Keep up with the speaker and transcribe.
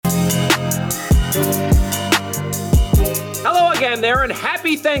weekend there, and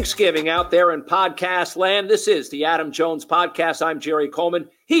happy Thanksgiving out there in podcast land. This is the Adam Jones Podcast. I'm Jerry Coleman.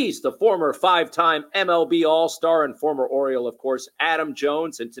 He's the former five-time MLB All-Star and former Oriole, of course, Adam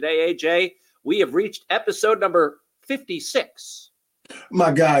Jones. And today, AJ, we have reached episode number 56.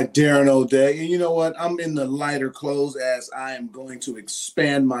 My guy, Darren O'Day. And you know what? I'm in the lighter clothes as I am going to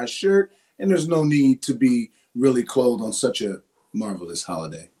expand my shirt, and there's no need to be really clothed on such a marvelous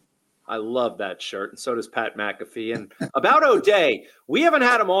holiday. I love that shirt, and so does Pat McAfee. And about O'Day, we haven't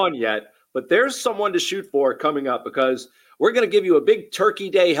had him on yet, but there's someone to shoot for coming up because we're going to give you a big Turkey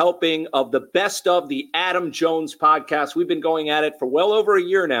Day helping of the best of the Adam Jones Podcast. We've been going at it for well over a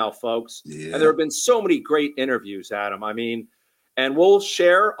year now, folks. Yeah. And there have been so many great interviews, Adam. And we'll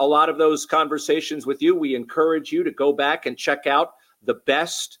share a lot of those conversations with you. We encourage you to go back and check out the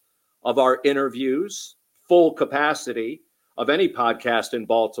best of our interviews, full capacity of any podcast in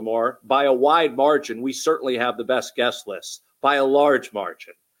Baltimore. By a wide margin, we certainly have the best guest lists, by a large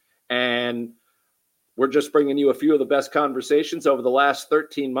margin. And we're just bringing you a few of the best conversations over the last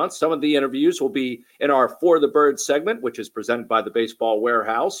 13 months. Some of the interviews will be in our For the Birds segment, which is presented by the Baseball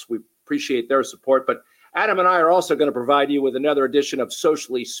Warehouse. We appreciate their support. But Adam and I are also going to provide you with another edition of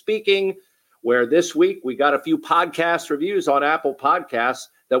Socially Speaking, where this week we got a few podcast reviews on Apple Podcasts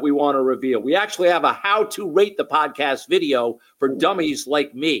that we want to reveal. We actually have a how to rate the podcast video for dummies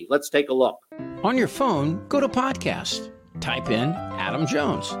like me. Let's take a look. On your phone, go to podcast. Type in Adam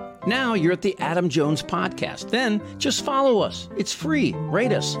Jones. Now you're at the Adam Jones Podcast. Then just follow us. It's free.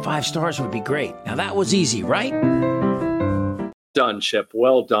 Rate us. 5 stars would be great. Now that was easy, right? Done, Chip.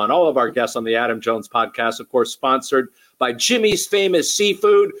 Well done. All of our guests on the Adam Jones Podcast, of course, sponsored by Jimmy's Famous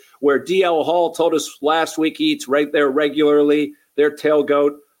Seafood, where DL Hall told us last week he eats right there regularly. Their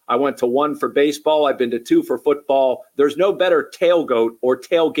tailgoat. I went to 1 for baseball. I've been to 2 for football. There's no better tailgoat or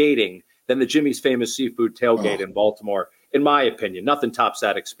tailgating than the Jimmy's Famous Seafood tailgate in Baltimore, in my opinion. Nothing tops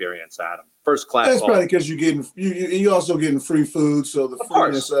that experience, Adam. First class. That's probably because you're also getting free food, so the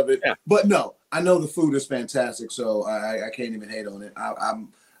freeness of it. Yeah. But no, I know the food is fantastic, so I can't even hate on it.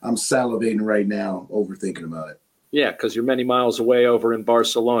 I'm salivating right now, overthinking about it. Yeah, because you're many miles away over in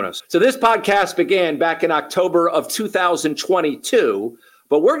Barcelona. So this podcast began back in October of 2022,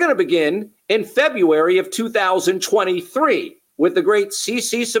 but we're going to begin in February of 2023 with the great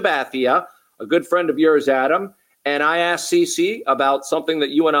CC Sabathia, a good friend of yours, Adam. And I asked CC about something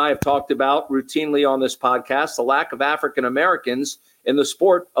that you and I have talked about routinely on this podcast, the lack of African Americans in the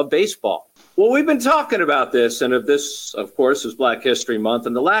sport of baseball. Well, we've been talking about this, and this, of course, is Black History Month,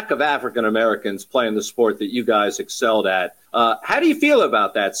 and the lack of African Americans playing the sport that you guys excelled at. How do you feel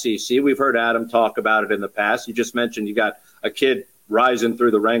about that, CC? We've heard Adam talk about it in the past. You just mentioned you got a kid rising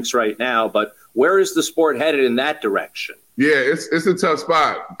through the ranks right now, but where is the sport headed in that direction? Yeah, it's a tough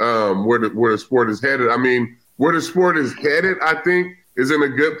spot where the sport is headed. I mean, where the sport is headed, I think, is in a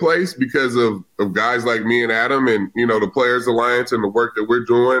good place because of guys like me and Adam and, the Players Alliance and the work that we're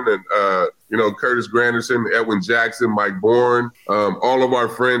doing and, Curtis Granderson, Edwin Jackson, Mike Bourne, all of our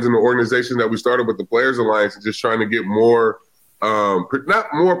friends in the organization that we started with the Players Alliance and just trying to get more, not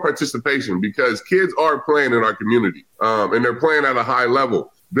more participation because kids are playing in our community and they're playing at a high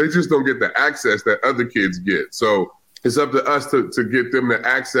level. They just don't get the access that other kids get. So it's up to us to get them the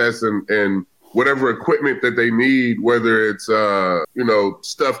access and whatever equipment that they need, whether it's,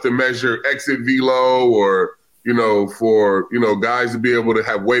 stuff to measure exit velo or, for, guys to be able to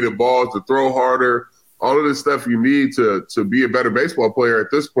have weighted balls to throw harder, all of this stuff you need to be a better baseball player at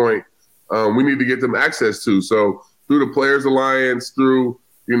this point, we need to get them access to. So through the Players Alliance, through,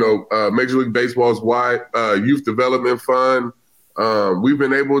 Major League Baseball's wide youth development fund, we've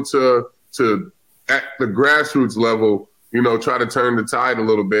been able to at the grassroots level, try to turn the tide a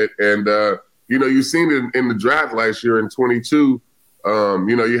little bit. And, you've seen it in the draft last year in 22.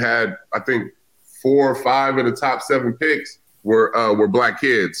 You had, I think, 4 or 5 of the top 7 picks were black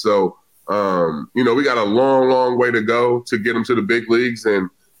kids. So, we got a long, long way to go to get them to the big leagues. And,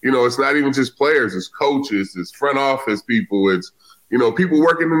 it's not even just players, it's coaches, it's front office people, it's, people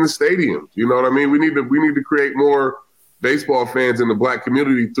working in the stadiums. You know what I mean? We need to create more baseball fans in the black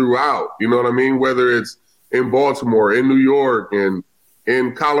community throughout. You know what I mean? Whether it's in Baltimore, in New York, and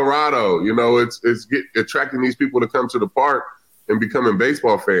in Colorado, it's attracting these people to come to the park and becoming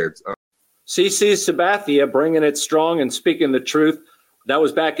baseball fans. CC Sabathia bringing it strong and speaking the truth. That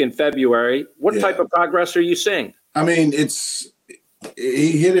was back in February. What type of progress are you seeing? I mean,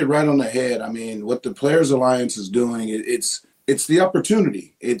 he hit it right on the head. I mean, what the Players Alliance is doing, it's the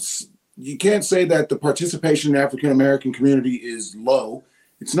opportunity. You can't say that the participation in the African American community is low.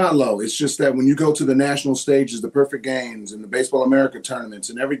 It's not low. It's just that when you go to the national stages, the Perfect Games and the Baseball America tournaments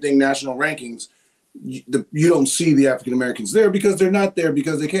and everything national rankings, you don't see the African Americans there because they're not there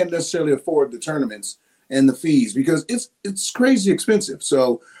because they can't necessarily afford the tournaments and the fees because it's crazy expensive.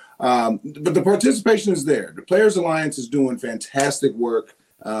 So, but the participation is there. The Players Alliance is doing fantastic work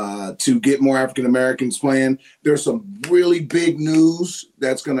to get more African Americans playing. There's some really big news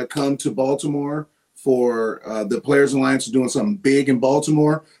that's going to come to Baltimore for the Players Alliance is doing something big in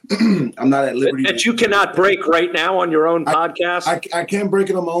Baltimore. I'm not at liberty. That you cannot break right now on your own podcast? I can't break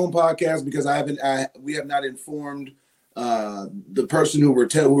it on my own podcast because we have not informed the person who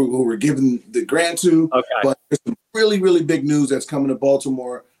we're giving the grant to. Okay. But there's some really, really big news that's coming to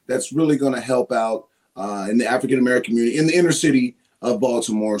Baltimore that's really going to help out in the African American community in the inner city of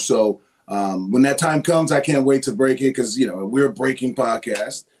Baltimore. So when that time comes, I can't wait to break it because we're a breaking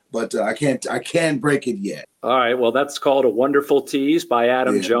podcast. But I can't break it yet. All right. Well, that's called A Wonderful Tease by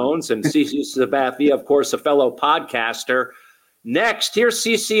Adam Jones and CC Sabathia, of course, a fellow podcaster. Next, here's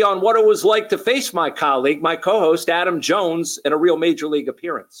CC on what it was like to face my colleague, my co-host, Adam Jones, in a real Major League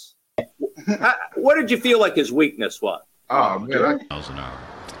appearance. What did you feel like his weakness was? Oh, man.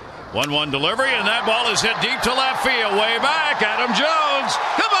 1-1 delivery, and that ball is hit deep to left field. Way back, Adam Jones.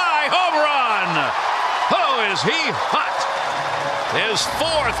 Goodbye, home run. Oh, is he hot? His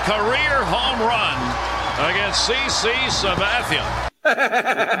fourth career home run against CC Sabathia.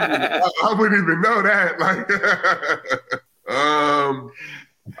 I wouldn't even know that.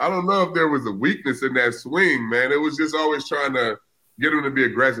 I don't know if there was a weakness in that swing, man. It was just always trying to get him to be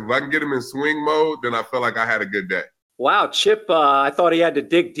aggressive. If I can get him in swing mode, then I feel like I had a good day. Wow, Chip, I thought he had to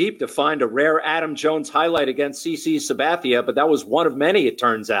dig deep to find a rare Adam Jones highlight against CC Sabathia, but that was one of many, it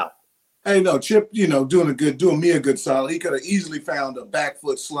turns out. Hey, no, Chip, doing me a good solid. He could have easily found a back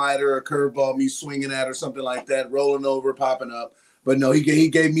foot slider, a curveball, me swinging at or something like that, rolling over, popping up. But no, he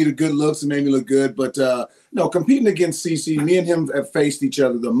gave me the good looks and made me look good. But no, competing against CC, me and him have faced each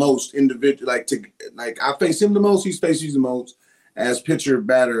other the most individual. I face him the most, he's faced me the most as pitcher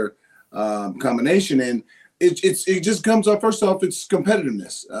batter combination, and it just comes up. First off, it's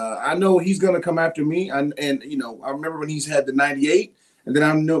competitiveness. I know he's gonna come after me, and I remember when he's had the 98. And then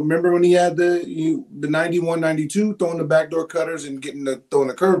I remember when he had the 91, 92, throwing the backdoor cutters and throwing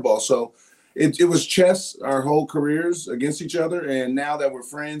the curveball. So it was chess our whole careers against each other. And now that we're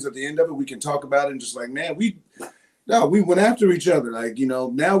friends at the end of it, we can talk about it and just like, man, we went after each other.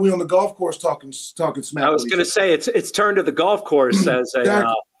 Now we're on the golf course talking smack. I was going to say it's turned to the golf course as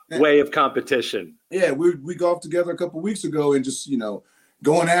a way of competition. Yeah, we golfed together a couple of weeks ago and just,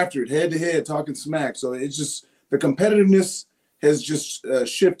 going after it head to head, talking smack. So it's just the competitiveness has just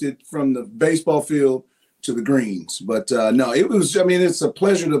shifted from the baseball field to the greens. But no, it's a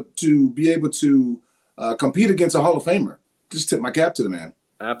pleasure to be able to compete against a Hall of Famer. Just tip my cap to the man.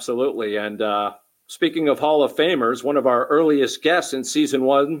 Absolutely. And speaking of Hall of Famers, one of our earliest guests in season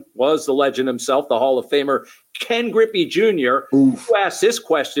 1 was the legend himself, the Hall of Famer, Ken Griffey Jr., who asked this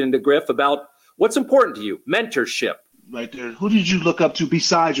question to Griff about what's important to you, mentorship. Right there. Who did you look up to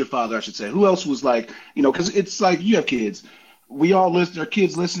besides your father, I should say? Who else was because it's like you have kids. We all listen, our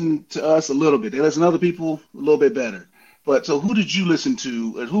kids listen to us a little bit. They listen to other people a little bit better. But so who did you listen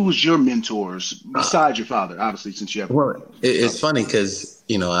to and who was your mentors besides your father, obviously, since you have it's funny because,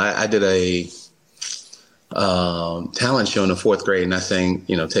 I did a talent show in the 4th grade and I sang,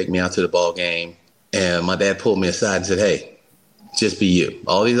 Take Me Out to the Ball Game. And my dad pulled me aside and said, hey, just be you.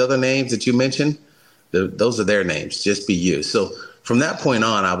 All these other names that you mentioned, those are their names. Just be you. So from that point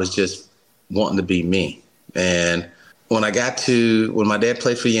on, I was just wanting to be me. And when my dad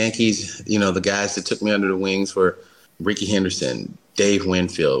played for the Yankees, the guys that took me under the wings were Rickey Henderson, Dave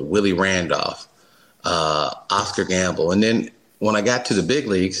Winfield, Willie Randolph, Oscar Gamble. And then when I got to the big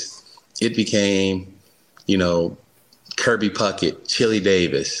leagues, it became, Kirby Puckett, Chili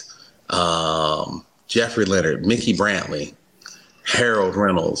Davis, Jeffrey Leonard, Mickey Brantley, Harold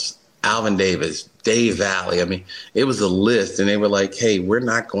Reynolds, Alvin Davis, Dave Valley. I mean, it was a list, and they were like, hey, we're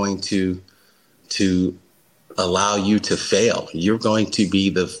not going to allow you to fail. You're going to be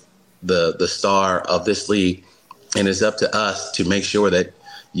the star of this league, and it's up to us to make sure that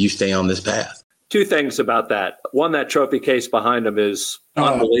you stay on this path. Two things about that. One, that trophy case behind him is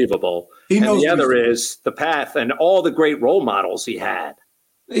unbelievable. And the other is the path and all the great role models he had.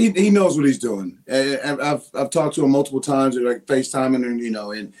 He knows what he's doing. And I've talked to him multiple times, like FaceTiming,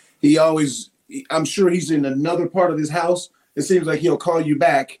 and he always, I'm sure he's in another part of his house. It seems like he'll call you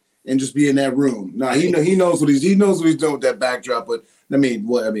back and just be in that room. Now he knows what he's doing with that backdrop. But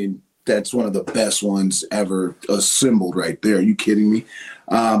that's one of the best ones ever assembled right there. Are you kidding me?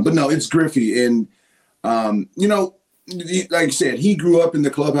 But no, it's Griffey, and like you said, he grew up in the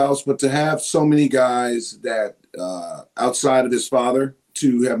clubhouse. But to have so many guys that outside of his father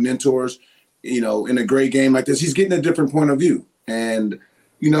to have mentors, in a great game like this, he's getting a different point of view. And,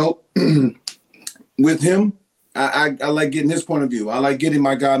 with him, I like getting his point of view. I like getting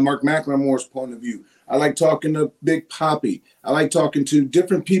my guy Mark McLemore's point of view. I like talking to Big Papi. I like talking to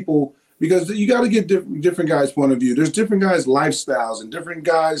different people because you got to get different guys' point of view. There's different guys' lifestyles and different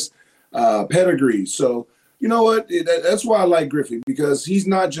guys' pedigrees. So, you know what? That's why I like Griffey, because he's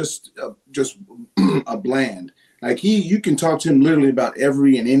not just a bland. Like you can talk to him literally about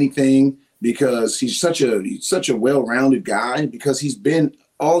every and anything, because he's such a well-rounded guy, because he's been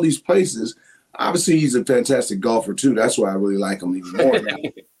all these places. Obviously, he's a fantastic golfer too. That's why I really like him even more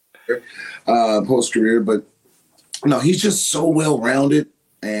now, post-career. But no, he's just so well-rounded,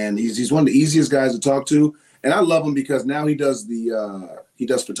 and he's one of the easiest guys to talk to. And I love him because now he does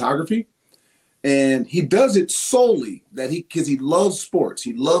photography, and he does it solely because he loves sports.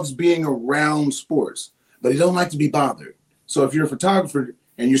 He loves being around sports, but he don't like to be bothered. So if you're a photographer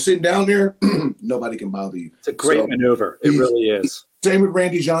and you're sitting down there, nobody can bother you. It's a great maneuver. It really is. Same with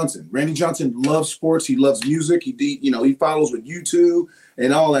Randy Johnson. Randy Johnson loves sports. He loves music. He follows with YouTube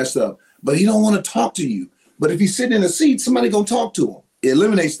and all that stuff. But he don't want to talk to you. But if he's sitting in a seat, somebody gonna talk to him. It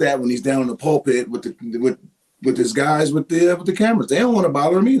eliminates that when he's down in the pulpit with his guys with the cameras. They don't want to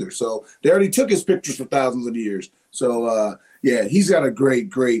bother him either. So they already took his pictures for thousands of years. So he's got a great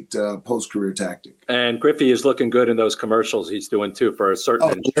post-career tactic. And Griffey is looking good in those commercials he's doing too for a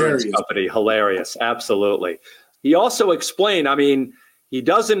certain insurance company. Hilarious. Absolutely. He also explained, he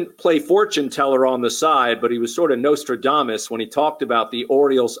doesn't play fortune teller on the side, but he was sort of Nostradamus when he talked about the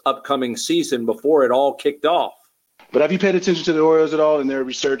Orioles' upcoming season before it all kicked off. But have you paid attention to the Orioles at all in their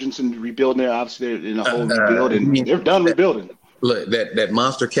resurgence and rebuilding? Obviously, they're in a whole rebuild, and they're done rebuilding. Look, that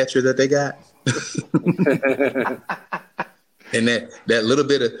monster catcher that they got. And that little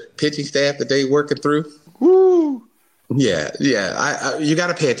bit of pitching staff that they working through. Woo! Yeah. You got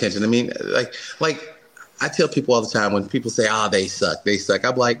to pay attention. Like I tell people all the time when people say, they suck.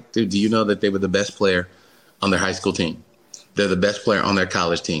 I'm like, dude, do you know that they were the best player on their high school team? They're the best player on their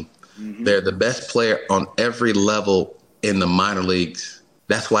college team. Mm-hmm. They're the best player on every level in the minor leagues.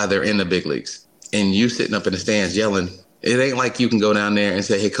 That's why they're in the big leagues. And you sitting up in the stands yelling, it ain't like you can go down there and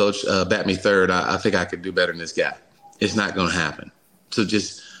say, hey, coach, bat me third. I think I could do better than this guy. It's not going to happen. So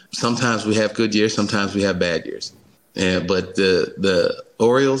just sometimes we have good years, sometimes we have bad years. But the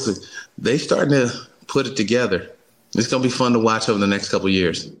Orioles, they starting to put it together. It's going to be fun to watch over the next couple of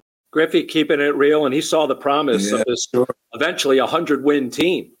years. Griffey keeping it real, and he saw the promise of this eventually 100-win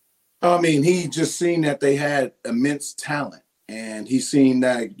team. He just seen that they had immense talent, and he's seen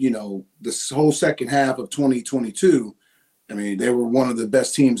that, this whole second half of 2022, they were one of the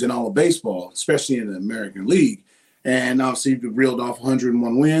best teams in all of baseball, especially in the American League. And obviously they reeled off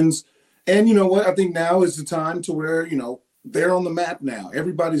 101 wins. And you know what? I think now is the time to where, they're on the map now.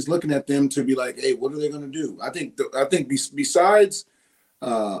 Everybody's looking at them to be like, hey, what are they going to do? I think besides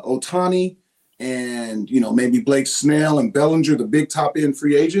Ohtani and, maybe Blake Snell and Bellinger, the big top end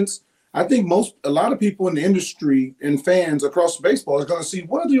free agents, I think a lot of people in the industry and fans across baseball are going to see,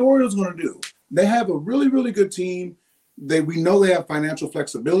 what are the Orioles going to do? They have a really, really good team. We know they have financial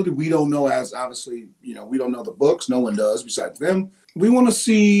flexibility. We don't know, as obviously, we don't know the books. No one does besides them. We want to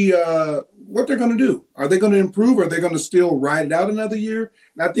see what they're going to do. Are they going to improve? Or are they going to still ride it out another year?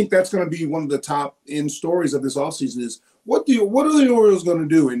 And I think that's going to be one of the top end stories of this offseason is what are the Orioles going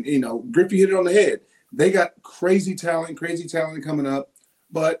to do? And, Griffey hit it on the head. They got crazy talent coming up.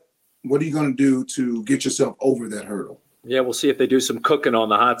 But what are you going to do to get yourself over that hurdle? Yeah, we'll see if they do some cooking on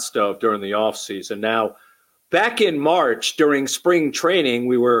the hot stove during the offseason. Now, back in March during spring training,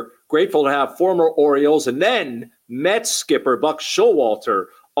 we were grateful to have former Orioles and then Mets skipper Buck Showalter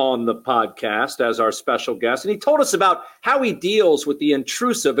on the podcast as our special guest. And he told us about how he deals with the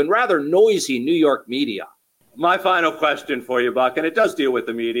intrusive and rather noisy New York media. My final question for you, Buck, and it does deal with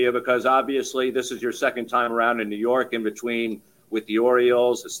the media because obviously this is your second time around in New York in between with the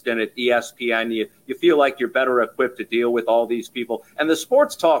Orioles, a stint at ESPN. You feel like you're better equipped to deal with all these people. And the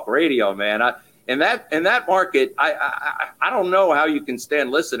sports talk radio, man, in that market, I don't know how you can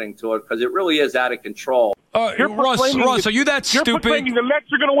stand listening to it because it really is out of control. Russ, are you that stupid? You're proclaiming the Mets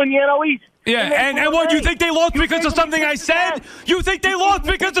are going to win the NL East. Yeah, and what, you think they lost because of something I said? You think they lost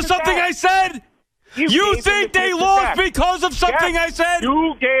because of something I said? You think they lost because of something I said?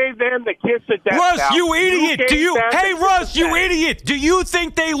 You gave them the kiss of death. Russ, you idiot. Hey, Russ, you idiot. Do you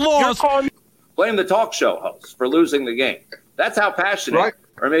think they lost? Blame the talk show host for losing the game. That's how passionate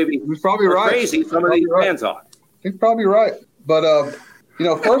or maybe he's probably crazy some of these fans are. He's probably right. But,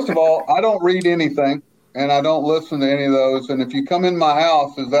 first of all, I don't read anything, and I don't listen to any of those. And if you come in my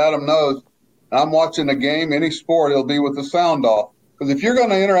house, as Adam knows, I'm watching a game, any sport, it'll be with the sound off. Because if you're going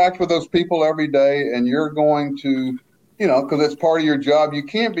to interact with those people every day and you're going to, because it's part of your job, you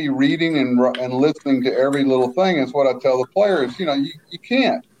can't be reading and listening to every little thing. It's what I tell the players, you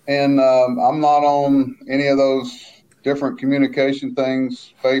can't. And I'm not on any of those different communication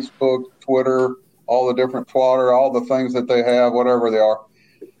things, Facebook, Twitter, all the different Twitter, all the things that they have, whatever they are.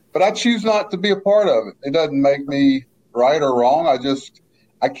 But I choose not to be a part of it. It doesn't make me right or wrong.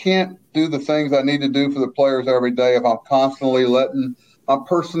 I can't do the things I need to do for the players every day if I'm constantly letting my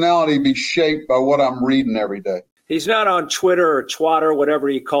personality be shaped by what I'm reading every day. He's not on Twitter or Twatter, whatever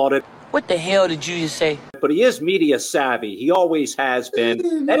he called it. What the hell did you just say? But he is media savvy. He always has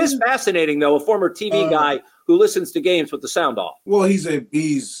been. That is fascinating, though, a former TV guy who listens to games with the sound off. Well, he's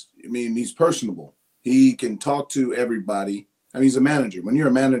personable. He can talk to everybody. I mean, he's a manager. When you're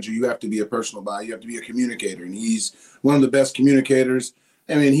a manager, you have to be a personal guy. You have to be a communicator, and he's one of the best communicators.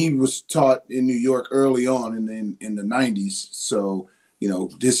 I mean, he was taught in New York early on in the 90s. So,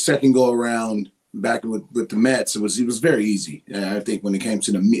 his second go around back with the Mets, it was very easy. I think when it came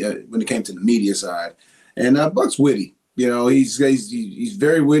to the media side, and Buck's witty. He's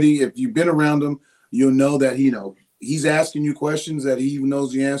very witty. If you've been around him, you'll know that he's asking you questions that he even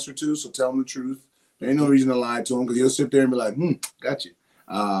knows the answer to. So tell him the truth. There ain't no reason to lie to him because he'll sit there and be like, got you.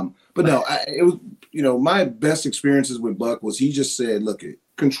 But no, it was my best experiences with Buck was he just said, look,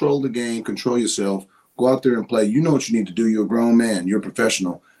 control the game, control yourself, go out there and play. You know what you need to do. You're a grown man. You're a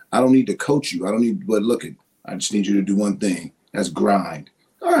professional. I don't need to coach you. I just need you to do one thing. That's grind.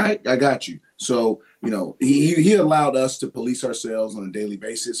 All right, I got you. So, he allowed us to police ourselves on a daily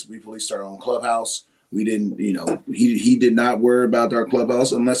basis. We policed our own clubhouse. We didn't, he did not worry about our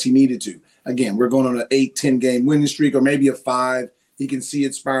clubhouse unless he needed to. Again, we're going on an 8-10 game winning streak or maybe a 5. He can see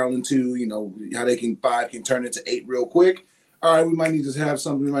it spiraling to, how 5 can turn into 8 real quick. All right, we might need to have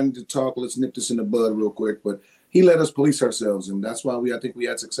something. We might need to talk. Let's nip this in the bud real quick. But he let us police ourselves, and that's why I think we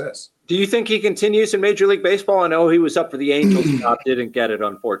had success. Do you think he continues in Major League Baseball? I know he was up for the Angels job, didn't get it,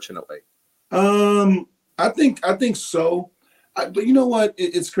 unfortunately. I think so. But you know what?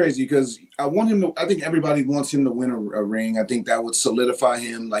 It's crazy because I want him to. I think everybody wants him to win a ring. I think that would solidify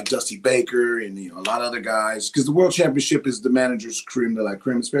him, like Dusty Baker and a lot of other guys. Because the World Championship is the manager's creme de la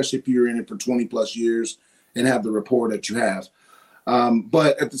creme, especially if you're in it for 20 plus years and have the rapport that you have.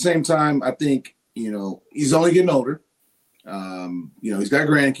 But at the same time, I think he's only getting older. He's got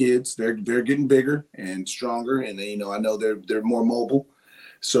grandkids. They're getting bigger and stronger, and I know they're more mobile.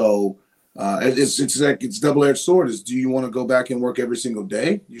 So. It's double-edged sword. Do you want to go back and work every single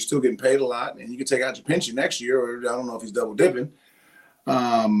day? You're still getting paid a lot, and you can take out your pension next year, or I don't know if he's double dipping.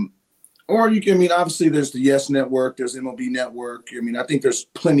 Or you can, obviously there's the Yes Network, there's MLB Network. I think there's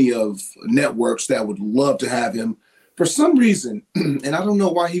plenty of networks that would love to have him. For some reason, and I don't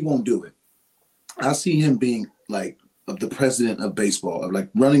know why he won't do it, I see him being like the president of baseball, or like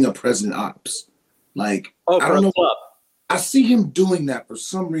running a president ops. Like, I don't know. Club. I see him doing that for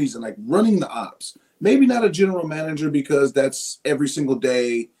some reason, like running the ops. Maybe not a general manager because that's every single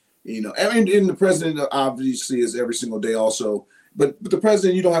day, and the president obviously is every single day also. But the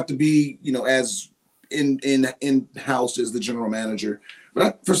president, you don't have to be, as in house as the general manager.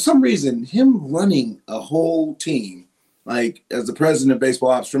 But for some reason, him running a whole team, like as the president of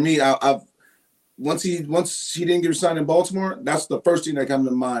baseball ops, for me, once he didn't get signed in Baltimore, that's the first thing that comes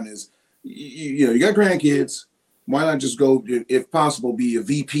to mind is, you got grandkids. Why not just go, if possible, be a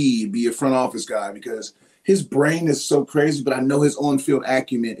VP, be a front office guy? Because his brain is so crazy, but I know his on-field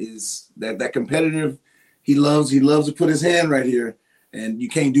acumen is that competitive. He loves to put his hand right here, and you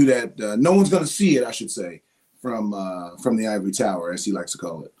can't do that. No one's going to see it, I should say, from the ivory tower, as he likes to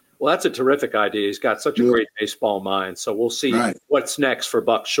call it. Well, that's a terrific idea. He's got such a great baseball mind. So we'll see what's next for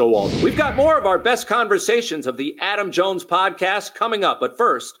Buck Showalter. We've got more of our best conversations of the Adam Jones podcast coming up. But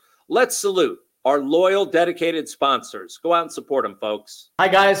first, let's salute our loyal, dedicated sponsors. Go out and support them, folks. Hi,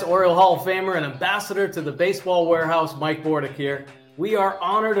 guys. Oriole Hall of Famer and ambassador to the Baseball Warehouse, Mike Bordick here. We are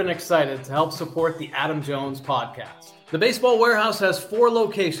honored and excited to help support the Adam Jones podcast. The Baseball Warehouse has 4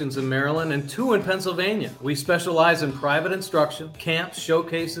 locations in Maryland and 2 in Pennsylvania. We specialize in private instruction, camps,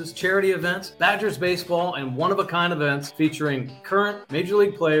 showcases, charity events, Badgers baseball, and one-of-a-kind events featuring current Major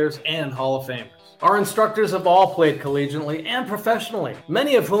League players and Hall of Famers. Our instructors have all played collegiately and professionally,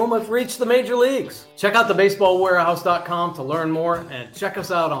 many of whom have reached the major leagues. Check out thebaseballwarehouse.com to learn more and check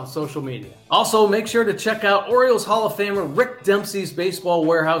us out on social media. Also, make sure to check out Orioles Hall of Famer Rick Dempsey's Baseball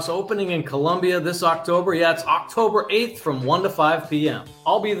Warehouse opening in Columbia this October. Yeah, it's October 8th from 1 to 5 p.m.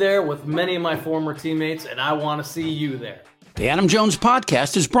 I'll be there with many of my former teammates, and I want to see you there. The Adam Jones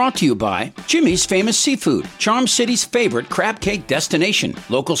Podcast is brought to you by Jimmy's Famous Seafood, Charm City's favorite crab cake destination.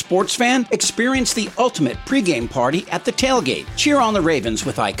 Local sports fan, experience the ultimate pregame party at the tailgate. Cheer on the Ravens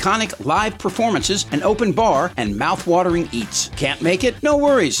with iconic live performances, an open bar, and mouth-watering eats. Can't make it? No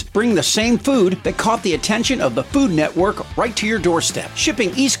worries. Bring the same food that caught the attention of the Food Network right to your doorstep.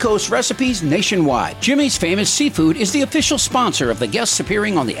 Shipping East Coast recipes nationwide. Jimmy's Famous Seafood is the official sponsor of the guests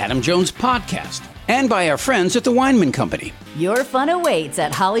appearing on the Adam Jones Podcast. And by our friends at the Weinman Company. Your fun awaits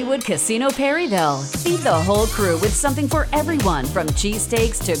at Hollywood Casino Perryville. Feed the whole crew with something for everyone, from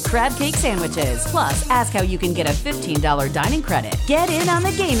cheesesteaks to crab cake sandwiches. Plus, ask how you can get a $15 dining credit. Get in on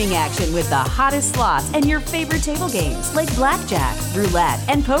the gaming action with the hottest slots and your favorite table games like blackjack, roulette,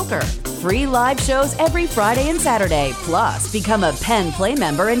 and poker. Free live shows every Friday and Saturday. Plus, become a Penn Play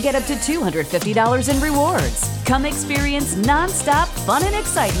member and get up to $250 in rewards. Come experience nonstop fun and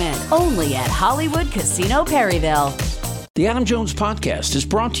excitement only at Hollywood Casino Perryville. The Adam Jones Podcast is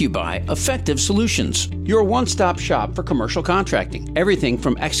brought to you by Effective Solutions, your one-stop shop for commercial contracting. Everything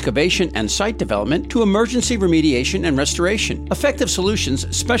from excavation and site development to emergency remediation and restoration. Effective Solutions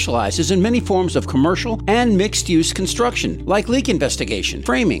specializes in many forms of commercial and mixed-use construction, like leak investigation,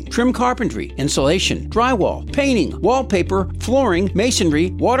 framing, trim carpentry, insulation, drywall, painting, wallpaper, flooring,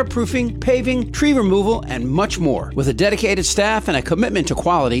 masonry, waterproofing, paving, tree removal, and much more. With a dedicated staff and a commitment to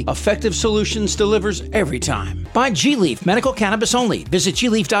quality, Effective Solutions delivers every time. By G-Leaf Medical Cannabis only. Visit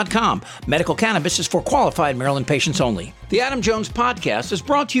gleaf.com. Medical cannabis is for qualified Maryland patients only. The Adam Jones Podcast is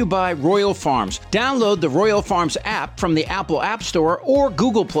brought to you by Royal Farms. Download the Royal Farms app from the Apple App Store or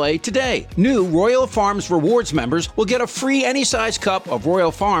Google Play today. New Royal Farms Rewards members will get a free any-size cup of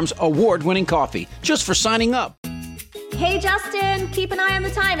Royal Farms award-winning coffee just for signing up. Hey, Justin, keep an eye on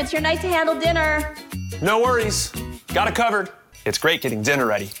the time. It's your night to handle dinner. No worries. Got it covered. It's great getting dinner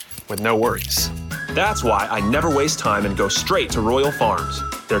ready with no worries. That's why I never waste time and go straight to Royal Farms.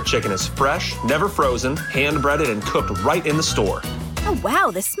 Their chicken is fresh, never frozen, hand-breaded, and cooked right in the store. Oh, wow,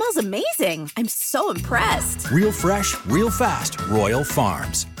 this smells amazing. I'm so impressed. Real fresh, real fast, Royal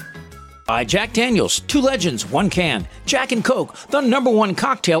Farms. By Jack Daniels, 2 legends, 1 can. Jack and Coke, the #1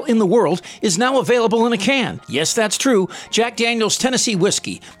 cocktail in the world, is now available in a can. Yes, that's true. Jack Daniels Tennessee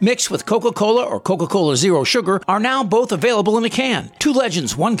Whiskey, mixed with Coca-Cola or Coca-Cola Zero Sugar, are now both available in a can. 2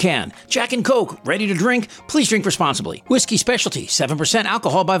 legends, 1 can. Jack and Coke, ready to drink? Please drink responsibly. Whiskey Specialty, 7%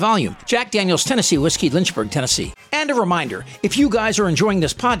 alcohol by volume. Jack Daniels Tennessee Whiskey, Lynchburg, Tennessee. And a reminder, if you guys are enjoying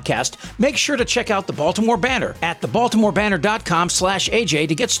this podcast, make sure to check out the Baltimore Banner at thebaltimorebanner.com/AJ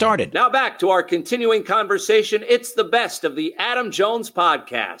to get started. Now back to our continuing conversation. It's the best of the Adam Jones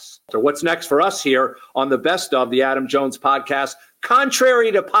Podcast. So what's next for us here on the best of the Adam Jones Podcast?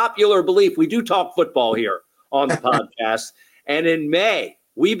 Contrary to popular belief, we do talk football here on the podcast. And in May,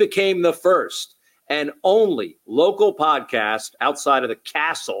 we became the first and only local podcast outside of the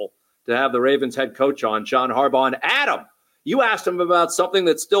Castle to have the Ravens head coach on, John Harbaugh. And Adam, you asked him about something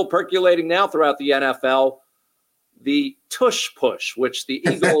that's still percolating now throughout the NFL, the tush push, which the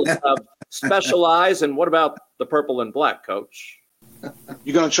Eagles specialize in. What about the purple and black, Coach?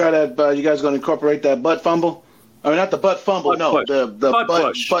 You going to try that? You guys going to incorporate that butt fumble? I mean, not the butt fumble. The butt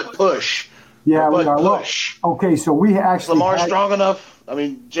push. Yeah, butt we are. Push. Okay, so we actually Lamar strong enough. I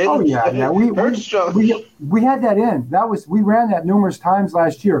mean, Jalen. Oh yeah. We had that in. We ran that numerous times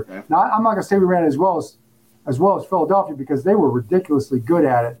last year. Okay. Now I'm not going to say we ran it as well as Philadelphia because they were ridiculously good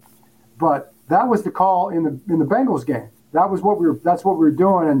at it, but that was the call in the Bengals game. That's what we were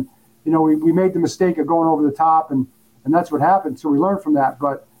doing, and we made the mistake of going over the top, and that's what happened. So we learned from that.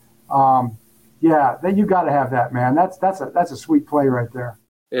 But you got to have that, man. That's a sweet play right there.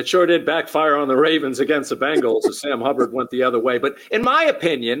 It sure did backfire on the Ravens against the Bengals as Sam Hubbard went the other way. But in my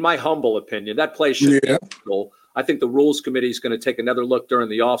opinion, my humble opinion, that play should be illegal. I think the Rules Committee is going to take another look during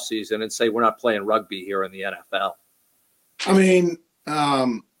the offseason and say we're not playing rugby here in the NFL. I mean,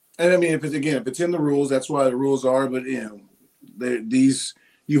 if it's in the rules, that's why the rules are. But you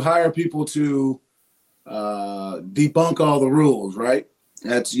hire people to debunk all the rules, right?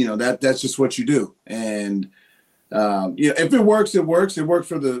 That's that's just what you do. And if it works, it works. It worked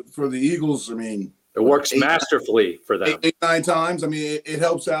for the Eagles. I mean, it works masterfully for them. 8-9 times. I mean, it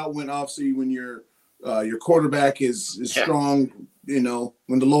helps out when obviously when your quarterback is strong.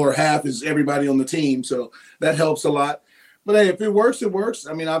 When the lower half is everybody on the team, so that helps a lot. But hey, if it works, it works.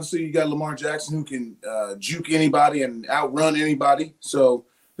 I mean, obviously you got Lamar Jackson who can juke anybody and outrun anybody. So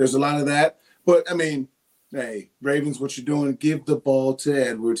there's a lot of that. But I mean, hey, Ravens, what you're doing? Give the ball to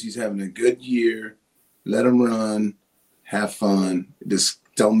Edwards. He's having a good year. Let him run, have fun. Just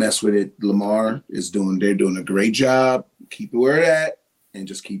don't mess with it. Lamar they're doing a great job. Keep it where it's at and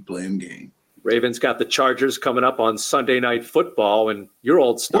just keep playing game. Ravens got the Chargers coming up on Sunday Night Football and your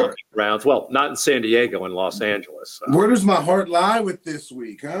old stomping grounds. Well, not in San Diego, in Los Angeles. Where does my heart lie with this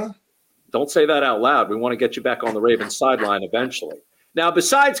week, huh? Don't say that out loud. We want to get you back on the Ravens sideline eventually. Now,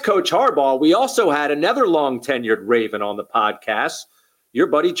 besides Coach Harbaugh, we also had another long-tenured Raven on the podcast, your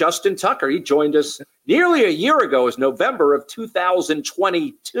buddy Justin Tucker. He joined us nearly a year ago. It was November of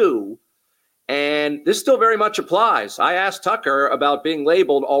 2022. And this still very much applies. I asked Tucker about being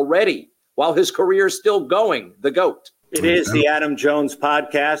labeled already while his career is still going, the GOAT. It is the Adam Jones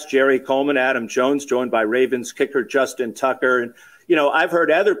podcast. Jerry Coleman, Adam Jones, joined by Ravens kicker Justin Tucker. And, you know, I've heard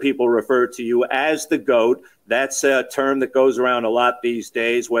other people refer to you as the GOAT. That's a term that goes around a lot these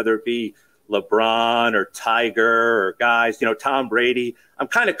days, whether it be LeBron or Tiger or guys, you know, Tom Brady. I'm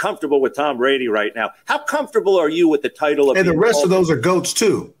kind of comfortable with Tom Brady right now. How comfortable are you with the title of? And the rest of those are GOATs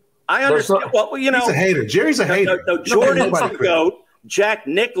too. I understand. Well, you know, he's a hater. Jerry's a hater. No, Jordan's the GOAT. Jack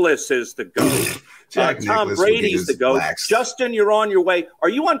Nicklaus is the GOAT. Tom Brady's the GOAT. Justin, you're on your way. Are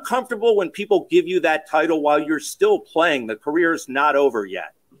you uncomfortable when people give you that title while you're still playing? The career's not over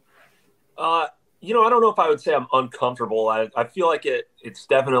yet. You know, I don't know if I would say I'm uncomfortable. I feel like it's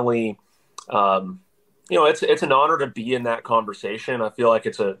definitely, you know, it's an honor to be in that conversation. I feel like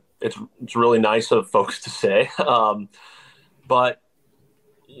it's really nice of folks to say. But,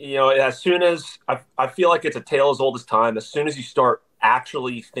 you know, as soon as I feel like it's a tale as old as time, as soon as you start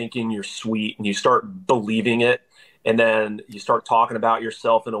actually thinking you're sweet and you start believing it, and then you start talking about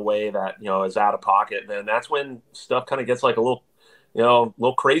yourself in a way that, you know, is out of pocket, then that's when stuff kind of gets like a little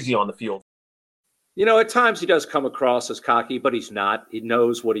crazy on the field. You know, at times he does come across as cocky, but he's not. He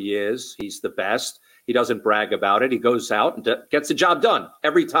knows what he is. He's the best. He doesn't brag about it. He goes out and gets the job done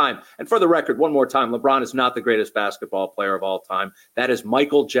every time. And for the record, one more time, LeBron is not the greatest basketball player of all time. That is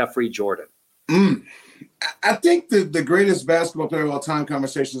Michael Jeffrey Jordan. I think the greatest basketball player of all time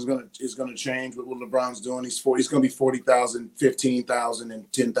conversation is going to change with what LeBron's doing. He's going to be 40,000, 15,000,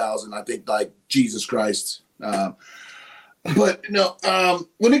 and 10,000. I think, like, Jesus Christ. But no,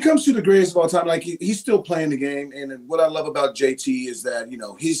 when it comes to the greatest of all time, like he's still playing the game. And what I love about JT is that, you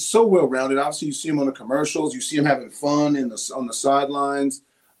know, he's so well rounded. Obviously, you see him on the commercials, you see him having fun on the sidelines.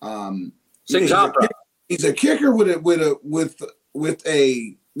 Sings opera. He's a kicker with a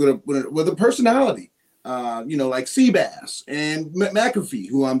personality. You know, like Seabass and McAfee,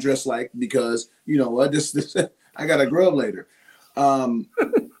 who I'm dressed like because, you know, I got to grub later.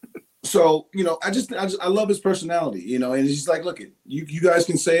 So, you know, I love his personality, you know, and he's like, look, you guys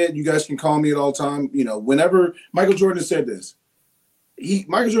can say it. You guys can call me at all time. You know, whenever Michael Jordan said this,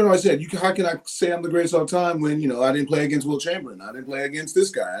 Michael Jordan always said, how can I say I'm the greatest of all time when, you know, I didn't play against Will Chamberlain. I didn't play against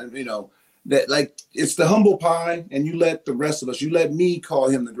this guy. You know, that, like, it's the humble pie, and you let the rest of us, you let me call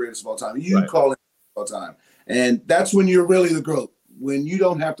him the greatest of all time. You call him all time. And that's when you're really the GOAT, when you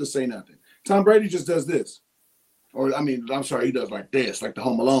don't have to say nothing. Tom Brady just does this. Or, I mean, I'm sorry, he does like this, like the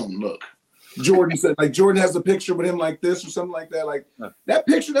Home Alone look. Jordan said, like, Jordan has a picture with him like this or something like that. Like, that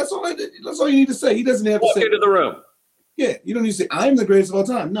picture, that's all you need to say. He doesn't have to say. Walk into the room. Yeah, you don't need to say, I'm the greatest of all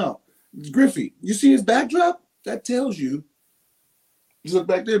time. No. Griffey, you see his backdrop? That tells you. You look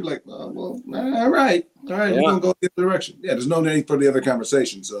back there and be like, oh, well, all right. All right, we're going to go the other direction. Yeah, there's no need for the other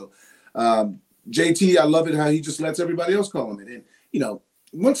conversation. So, JT, I love it how he just lets everybody else call him it. And, you know,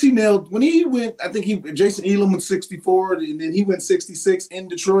 when he went, I think Jason Elam went 64, and then he went 66 in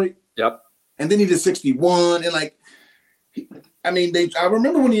Detroit. Yep. And then he did 61. And like, I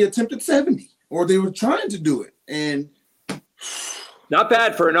remember when he attempted 70, or they were trying to do it. And not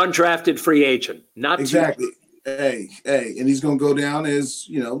bad for an undrafted free agent. Not exactly. Hey, and he's going to go down as,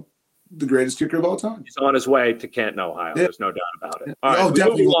 you know, the greatest kicker of all time. He's on his way to Canton, Ohio. Yeah. There's no doubt about it. All right,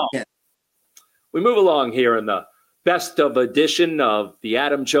 definitely. We move along here in the best of edition of the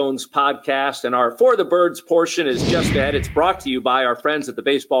Adam Jones podcast, and our For the Birds portion is just ahead. It's brought to you by our friends at the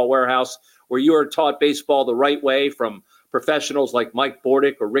Baseball Warehouse, where you are taught baseball the right way from professionals like Mike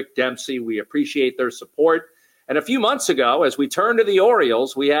Bordick or Rick Dempsey. We appreciate their support. And a few months ago, as we turned to the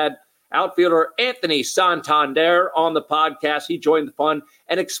Orioles, we had outfielder Anthony Santander on the podcast. He joined the fun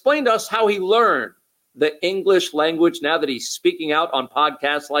and explained to us how he learned the English language now that he's speaking out on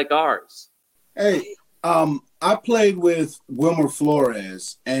podcasts like ours. Hey, I played with Wilmer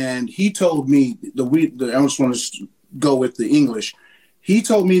Flores, and he told me I just want to go with the English. He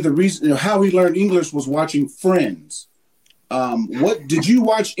told me the reason how he learned English was watching Friends. What did you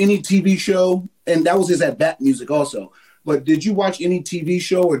watch any TV show? And that was his at-bat music also. But did you watch any TV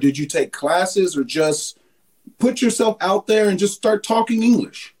show, or did you take classes, or just put yourself out there and just start talking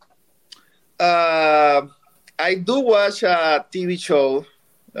English? I do watch a TV show,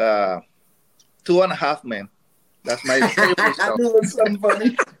 2.5 Men. That's my favorite show. I knew it was something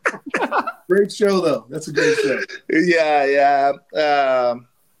funny. Great show, though. That's a great show. Yeah.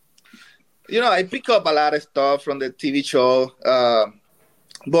 I pick up a lot of stuff from the TV show.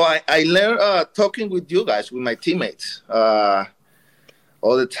 But I learned talking with you guys, with my teammates, all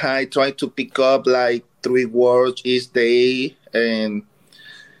the time, trying to pick up like 3 words each day, and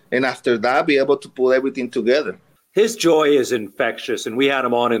after that, be able to put everything together. His joy is infectious, and we had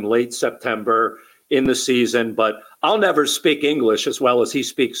him on in late September in the season, but I'll never speak English as well as he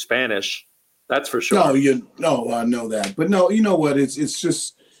speaks Spanish. That's for sure. I know that. But no, you know what?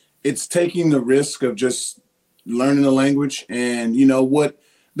 It's taking the risk of just learning the language. And you know what?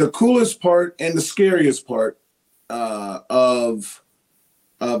 The coolest part and the scariest part of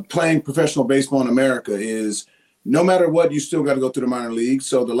playing professional baseball in America is no matter what, you still got to go through the minor leagues.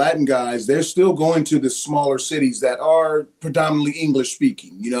 So the Latin guys, they're still going to the smaller cities that are predominantly English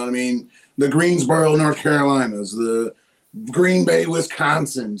speaking. You know what I mean? The Greensboro, North Carolinas, the Green Bay,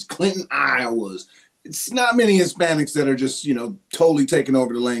 Wisconsins, Clinton, Iowas. It's not many Hispanics that are just, totally taking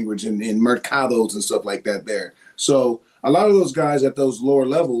over the language in mercados and stuff like that there. So a lot of those guys at those lower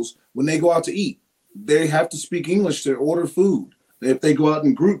levels, when they go out to eat, they have to speak English to order food. If they go out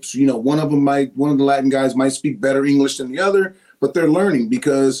in groups, one of the Latin guys might speak better English than the other, but they're learning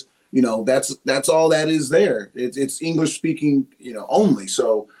because, that's all that is there. It's English speaking, only.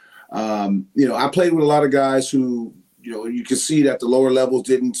 So, I played with a lot of guys who, you can see that the lower levels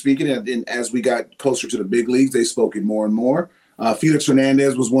didn't speak it. And as we got closer to the big leagues, they spoke it more and more. Felix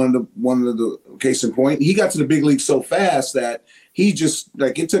Hernandez was one of the case in point. He got to the big leagues so fast that he just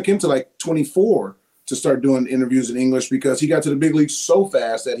it took him to 24 to start doing interviews in English because he got to the big leagues so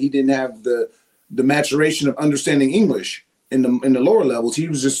fast that he didn't have the maturation of understanding English in the lower levels. He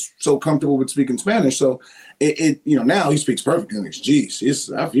was just so comfortable with speaking Spanish. So now he speaks perfect English. Jeez,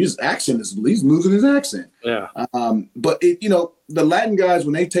 his accent he's losing his accent. Yeah. But the Latin guys,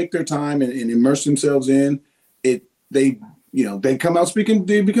 when they take their time and immerse themselves in it, they come out speaking,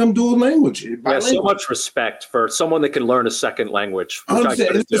 they become dual language. So much respect for someone that can learn a second language.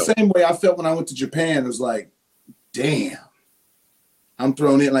 It's the same way I felt when I went to Japan. It was like, damn, I'm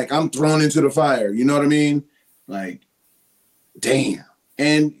thrown into the fire. You know what I mean? Like, damn.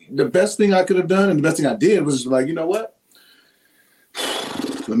 And the best thing I could have done and the best thing I did was like, you know what?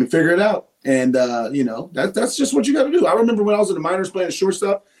 Let me figure it out. And, that's just what you got to do. I remember when I was in the minors playing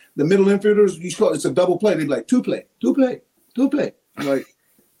shortstop, the middle infielders, it's a double play. They'd be like, two play. I'm like,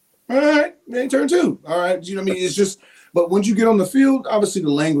 all right, man, turn 2. All right. You know what I mean? It's just, but once you get on the field, obviously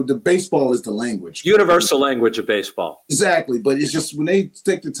the baseball is the language. Universal language of baseball. Exactly. But it's just when they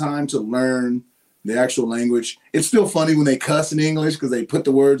take the time to learn the actual language, it's still funny when they cuss in English because they put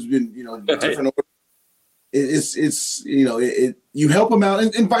the words in, different order. You help them out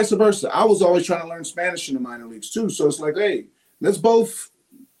and vice versa. I was always trying to learn Spanish in the minor leagues too. So it's like, hey, let's both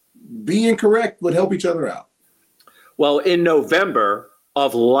be incorrect, but help each other out. Well, in November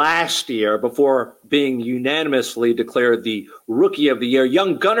of last year, before being unanimously declared the Rookie of the Year,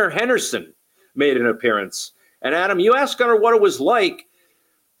 young Gunnar Henderson made an appearance. And Adam, you asked Gunnar what it was like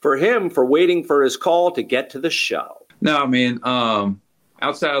for him for waiting for his call to get to the show. No, I mean,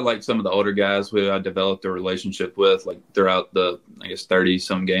 outside of some of the older guys who I developed a relationship with, throughout the,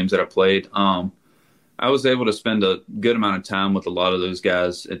 30-some games that I played, I was able to spend a good amount of time with a lot of those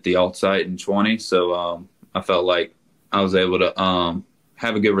guys at the alt site in 20. So I felt like I was able to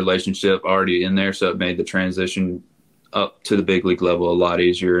have a good relationship already in there. So it made the transition up to the big league level a lot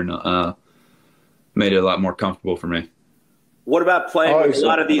easier and made it a lot more comfortable for me. What about playing with a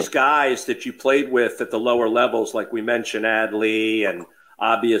lot of these guys that you played with at the lower levels, like we mentioned, Adley and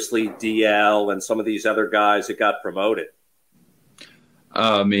obviously DL and some of these other guys that got promoted?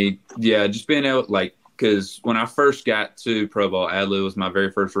 Just being able, because when I first got to pro ball, Adley was my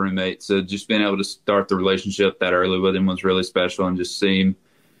very first roommate. So just being able to start the relationship that early with him was really special, and just seeing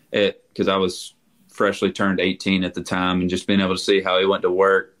it, because I was freshly turned 18 at the time, and just being able to see how he went to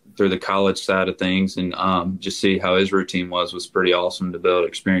work through the college side of things and just see how his routine was pretty awesome to be able to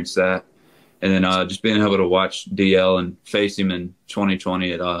experience that. And then just being able to watch DL and face him in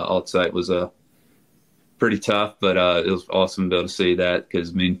 2020 at alt site was pretty tough, but it was awesome to be able to see that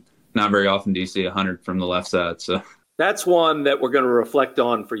because, not very often do you see 100 from the left side. So that's one that we're going to reflect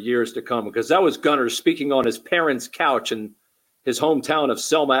on for years to come, because that was Gunnar speaking on his parents' couch in his hometown of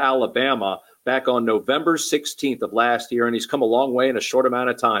Selma, Alabama, back on November 16th of last year. And he's come a long way in a short amount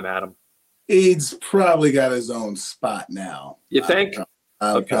of time, Adam. He's probably got his own spot now. You think?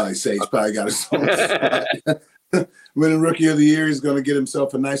 I would probably say he's probably got his own spot. Winning Rookie of the Year, he's going to get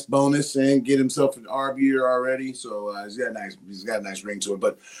himself a nice bonus and get himself an RB year already. So he's got a nice ring to it.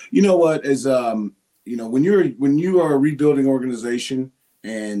 But you know what? When you are a rebuilding organization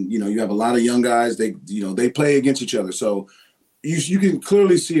And, you have a lot of young guys. They play against each other. So you can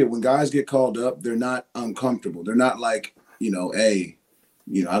clearly see it when guys get called up. They're not uncomfortable. They're not like, hey,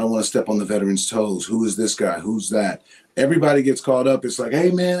 I don't want to step on the veterans' toes. Who is this guy? Who's that? Everybody gets called up. It's like,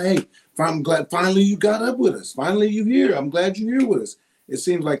 hey, man, hey, I'm glad finally you got up with us. Finally you're here. I'm glad you're here with us. It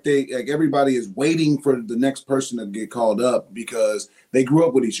seems like everybody is waiting for the next person to get called up because they grew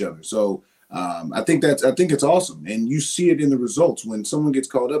up with each other. So I think it's awesome. And you see it in the results. When someone gets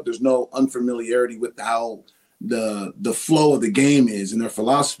called up, there's no unfamiliarity with how the flow of the game is and their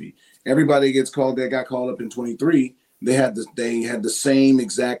philosophy. Everybody that got called up in 23, they had the same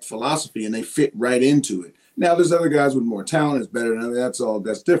exact philosophy and they fit right into it. Now there's other guys with more talent, it's better than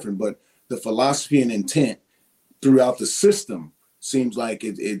that's different. But the philosophy and intent throughout the system seems like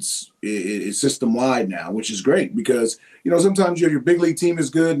it's system wide now, which is great because sometimes your big league team is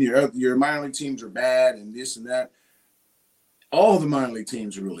good and your minor league teams are bad and this and that. All the minor league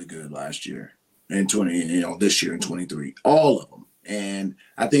teams are really good last year and this year in 23, all of them. And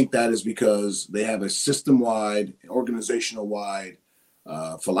I think that is because they have a system wide, organizational wide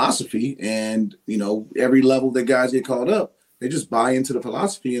philosophy, and every level that guys get called up, they just buy into the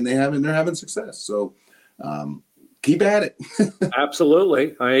philosophy and they're having success. So keep at it.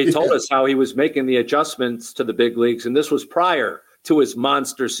 Absolutely. He told us how he was making the adjustments to the big leagues, and this was prior to his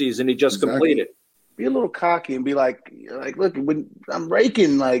monster season he just completed. Be a little cocky and be like, look, when I'm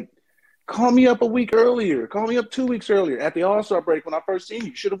raking, call me up a week earlier. Call me up 2 weeks earlier at the All-Star break when I first seen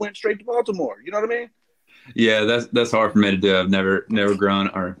you. Should have went straight to Baltimore. You know what I mean? Yeah, that's hard for me to do. I've never grown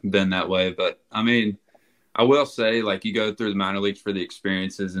or been that way. But I mean, I will say, you go through the minor leagues for the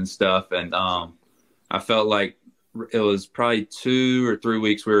experiences and stuff, and I felt like it was probably 2 or 3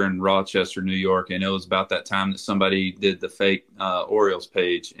 weeks we were in Rochester, New York, and it was about that time that somebody did the fake Orioles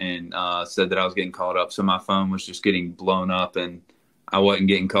page and said that I was getting called up. So my phone was just getting blown up, and I wasn't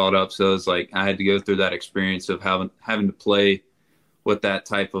getting called up. So it's like I had to go through that experience of having to play with that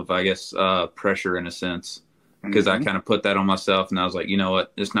type of, I guess, pressure in a sense, because I kind of put that on myself, and I was like, you know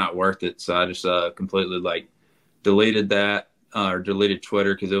what, it's not worth it. So I just completely deleted that or deleted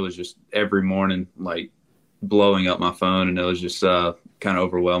Twitter, because it was just every morning blowing up my phone, and it was just kind of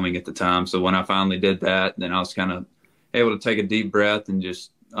overwhelming at the time. So when I finally did that, then I was kind of able to take a deep breath and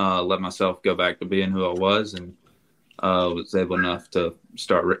just let myself go back to being who I was, and was able enough to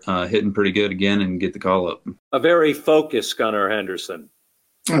start hitting pretty good again and get the call up. A very focused Gunnar Henderson.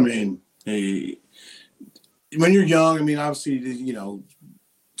 I mean, when you're young, obviously,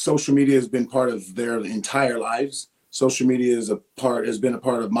 social media has been part of their entire lives. Social media has been a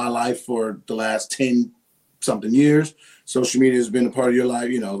part of my life for the last 10-something years. Social media has been a part of your life,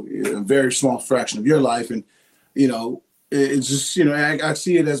 a very small fraction of your life. And, it's just, I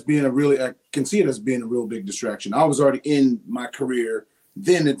see it as being I can see it as being a real big distraction. I was already in my career.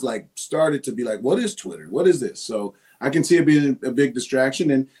 Then it's started to be what is Twitter? What is this? So I can see it being a big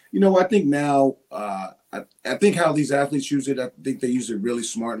distraction. And, I think now, I think how these athletes use it, I think they use it really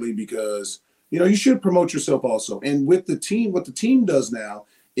smartly because, you should promote yourself also. And with the team, what the team does now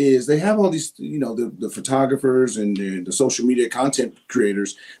is they have all these, the photographers and the social media content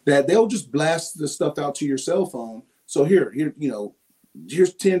creators that they'll just blast the stuff out to your cell phone. So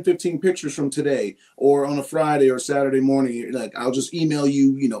here's 10, 15 pictures from today, or on a Friday or Saturday morning, I'll just email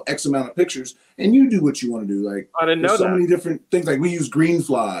you, X amount of pictures, and you do what you want to do. I didn't know so many different things. We use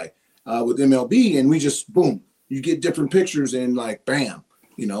Greenfly with MLB, and we just, boom, you get different pictures and bam,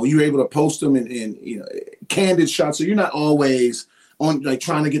 you're able to post them in candid shots. So you're not always on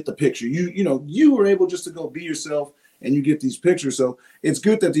trying to get the picture. You were able just to go be yourself and you get these pictures. So it's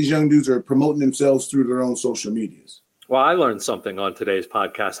good that these young dudes are promoting themselves through their own social medias. Well, I learned something on today's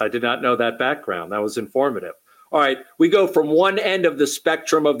podcast. I did not know that background. That was informative. All right, we go from one end of the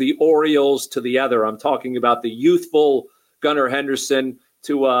spectrum of the Orioles to the other. I'm talking about the youthful Gunnar Henderson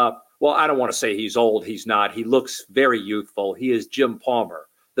to, well, I don't want to say he's old. He's not. He looks very youthful. He is Jim Palmer,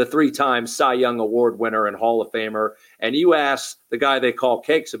 the 3-time Cy Young Award winner and Hall of Famer. And you asked the guy they call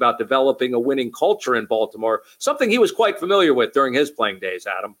Cakes about developing a winning culture in Baltimore, something he was quite familiar with during his playing days,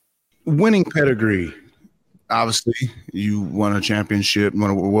 Adam. Winning pedigree. Obviously, you won a championship, won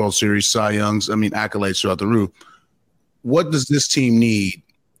a World Series, Cy Youngs, accolades throughout the roof. What does this team need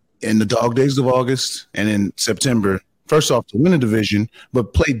in the dog days of August and in September? First off, to win a division,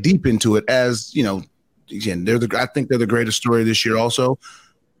 but play deep into it as, again, I think they're the greatest story this year also.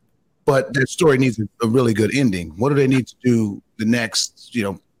 But that story needs a really good ending. What do they need to do the next,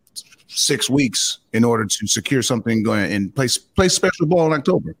 6 weeks in order to secure something going and play special ball in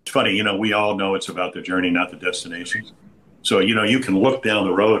October? It's funny, we all know it's about the journey, not the destination. So, you can look down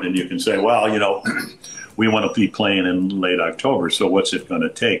the road and you can say, well, we want to be playing in late October. So what's it going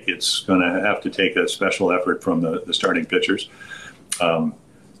to take? It's going to have to take a special effort from the starting pitchers. It's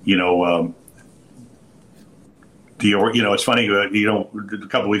funny. A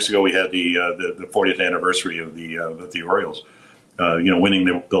couple of weeks ago we had the 40th anniversary of the Orioles.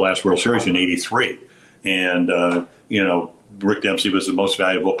 Winning the last World Series in '83, and Rick Dempsey was the most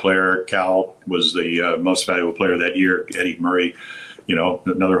valuable player. Cal was the most valuable player that year. Eddie Murray,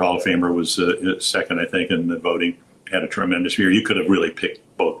 another Hall of Famer, was second, I think, in the voting. Had a tremendous year. You could have really picked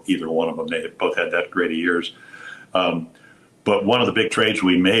either one of them. They both had that great of years. But one of the big trades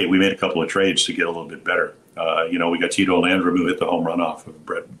we made a couple of trades to get a little bit better. We got Tito Landrum, who hit the home run off of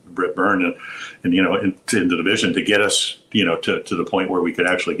Brett Byrne, and into the division to get us, to the point where we could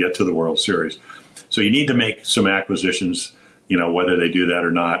actually get to the World Series. So you need to make some acquisitions, whether they do that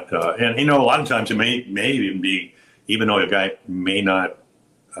or not. And a lot of times it may even be, even though a guy may not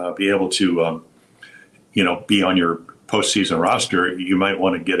be able to, be on your postseason roster, you might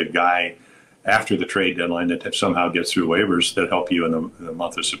want to get a guy after the trade deadline that somehow gets through waivers that help you in the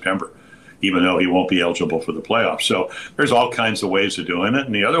month of September, even though he won't be eligible for the playoffs. So there's all kinds of ways of doing it.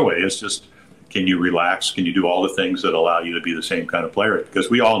 And the other way is just, can you relax? Can you do all the things that allow you to be the same kind of player? Because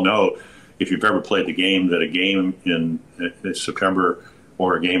we all know, if you've ever played the game, that a game in September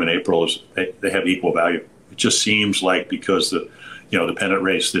or a game in April, they have equal value. It just seems like, because the pennant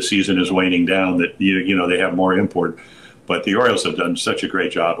race, the season is waning down, that they have more import. But the Orioles have done such a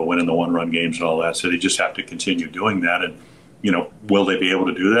great job of winning the one-run games and all that, so they just have to continue doing that. And will they be able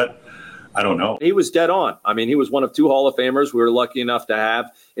to do that? I don't know. He was dead on. I mean, he was one of two Hall of Famers we were lucky enough to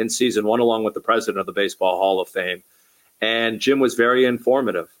have in season one, along with the president of the Baseball Hall of Fame. And Jim was very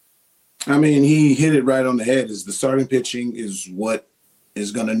informative. I mean, he hit it right on the head. Is the starting pitching is what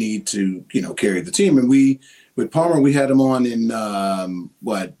is going to need to, carry the team. And with Palmer, we had him on in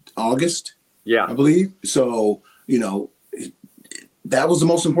August? Yeah, I believe. So, that was the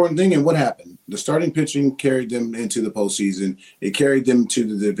most important thing. And what happened? The starting pitching carried them into the postseason. It carried them to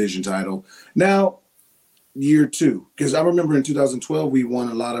the division title. Now, year two, because I remember in 2012, we won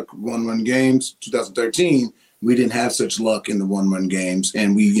a lot of one-run games. 2013, we didn't have such luck in the one-run games.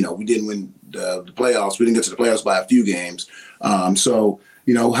 And we didn't win the playoffs. We didn't get to the playoffs by a few games. So,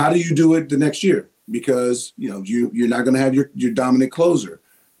 how do you do it the next year? Because, you're not going to have your dominant closer.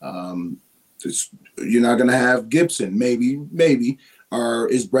 You're not going to have Gibson, maybe. Or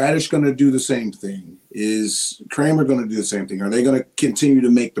is Bradish going to do the same thing? Is Kramer going to do the same thing? Are they going to continue to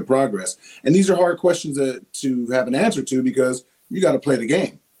make the progress? And these are hard questions to have an answer to, because you got to play the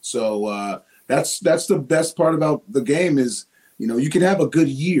game. So that's the best part about the game is, you can have a good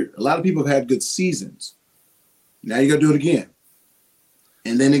year. A lot of people have had good seasons. Now you got to do it again.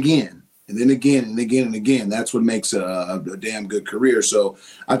 And then again. And then again and again and again. That's what makes a damn good career. So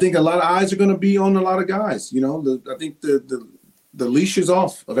I think a lot of eyes are going to be on a lot of guys. I think the leash is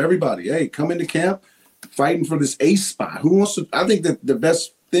off of everybody. Hey, come into camp fighting for this ace spot. I think that the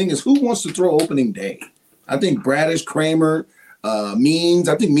best thing is, who wants to throw opening day? I think Bradish, Kramer, Means.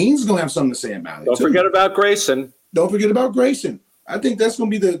 I think Means is going to have something to say about it. Don't forget about Grayson. I think that's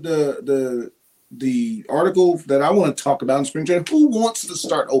going to be the article that I want to talk about in spring training. Who wants to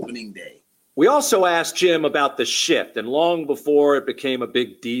start opening day? We also asked Jim about the shift, and long before it became a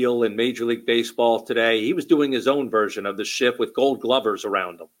big deal in Major League Baseball today, he was doing his own version of the shift with gold glovers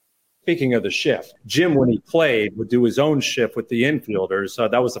around him. Speaking of the shift, Jim, when he played, would do his own shift with the infielders.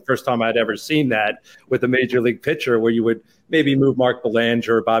 That was the first time I'd ever seen that with a Major League pitcher, where you would maybe move Mark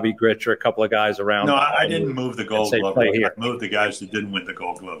Belanger, Bobby Grich, or a couple of guys around. No, I didn't move the gold glove. I moved the guys that didn't win the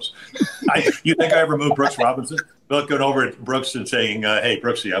gold gloves. You think I ever moved Brooks Robinson? Looking over at Brooks and saying, hey,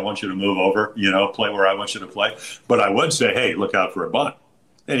 Brooksy, I want you to move over, play where I want you to play. But I would say, hey, look out for a bunt.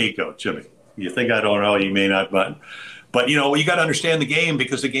 There you go, Jimmy. You think I don't know, you may not bunt. But, you got to understand the game,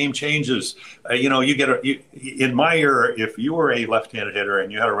 because the game changes. In my era, if you were a left-handed hitter and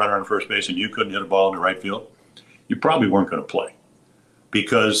you had a runner on first base and you couldn't hit a ball in the right field, you probably weren't going to play,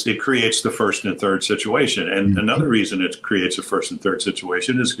 because it creates the first and third situation. And another reason it creates a first and third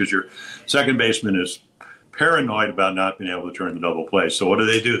situation is because your second baseman is paranoid about not being able to turn the double play. So what do?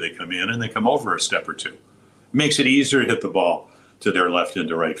 They come in and they come over a step or two. It makes it easier to hit the ball to their left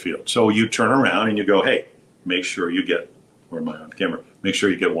into right field. So you turn around and you go, hey, make sure you get, where am I on camera? Make sure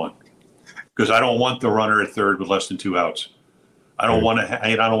you get one. Because I don't want the runner at third with less than 2 outs. I don't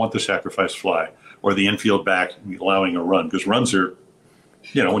want the sacrifice fly or the infield back allowing a run, because runs are,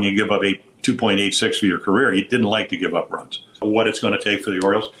 when you give up 2.86 for your career, you didn't like to give up runs. What it's going to take for the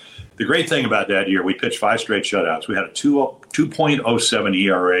Orioles. The great thing about that year, we pitched 5 straight shutouts. We had a 2.07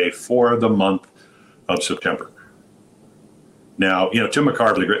 ERA for the month of September. Now, Tim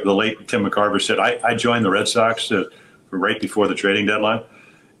McCarver, the late Tim McCarver said, I joined the Red Sox right before the trading deadline,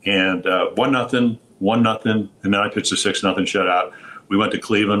 and 1-0, 1-0, and then I pitched a 6-0 shutout. We went to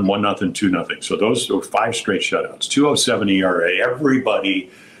Cleveland, 1-0, 2-0. So those were 5 straight shutouts, 2.07 ERA.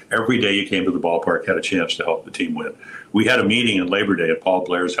 Everybody, every day you came to the ballpark, had a chance to help the team win. We had a meeting on Labor Day at Paul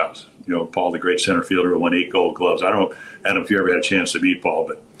Blair's house. Paul, the great center fielder who won 8 Gold Gloves. I don't know, Adam, if you ever had a chance to meet Paul,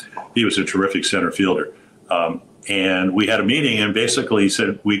 but he was a terrific center fielder. And we had a meeting, and basically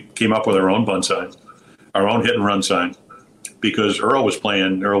said we came up with our own bunt sign, our own hit and run sign, because Earl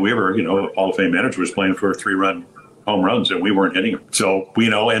Weaver, Hall of Fame manager, was playing for 3-run home runs, and we weren't hitting them. So,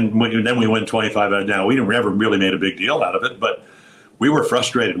 then we win 25 out of now. We never really made a big deal out of it, but we were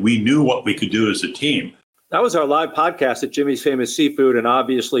frustrated. We knew what we could do as a team. That was our live podcast at Jimmy's Famous Seafood, and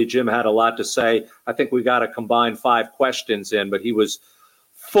obviously Jim had a lot to say. I think we got a combined 5 questions in, but he was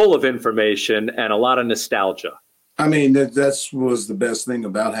full of information and a lot of nostalgia. I mean, that was the best thing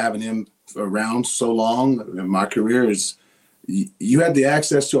about having him around so long in my career is you had the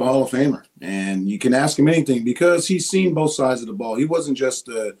access to a Hall of Famer, and you can ask him anything because he's seen both sides of the ball. He wasn't just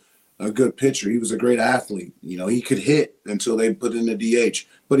a good pitcher. He was a great athlete. He could hit until they put in the DH,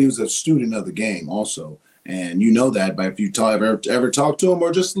 but he was a student of the game also. And that by if you ever talk to him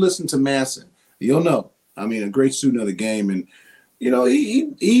or just listen to Masson, you'll know. I mean, a great student of the game. And,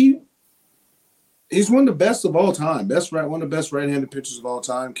 he's one of the best of all time. One of the best right-handed pitchers of all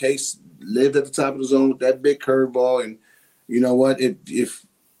time. Case lived at the top of the zone with that big curveball. And you know what?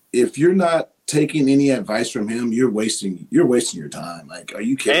 If you're not taking any advice from him, you're wasting your time. Like, are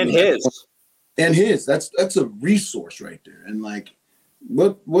you kidding me? And his. That's a resource right there. And like,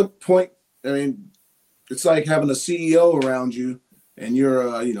 what point? I mean, it's like having a CEO around you, and you're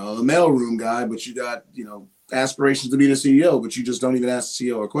a mailroom guy, but you got aspirations to be the CEO, but you just don't even ask the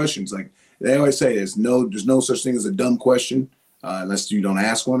CEO questions. Like they always say, there's no such thing as a dumb question unless you don't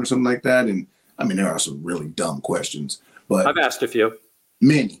ask one or something like that. And I mean, there are some really dumb questions, but I've asked a few,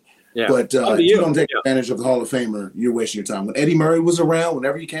 many. Yeah. But if you don't take advantage of the Hall of Famer, you're wasting your time. When Eddie Murray was around,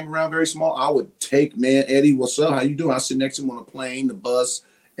 whenever he came around very small, I would take, Eddie, what's up? How you doing? I sit next to him on a plane, the bus.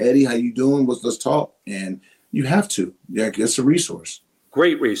 Eddie, how you doing? Let's talk. And you have to. Yeah, it's a resource.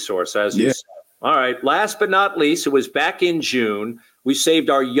 Great resource, as you said. All right. Last but not least, it was back in June. We saved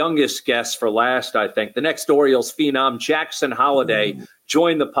our youngest guest for last, I think. The next Orioles phenom, Jackson Holliday,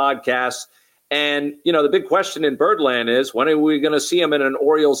 joined the podcast. And, the big question in Birdland is, when are we going to see him in an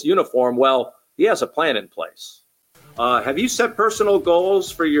Orioles uniform? Well, he has a plan in place. Have you set personal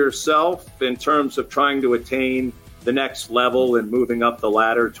goals for yourself in terms of trying to attain the next level and moving up the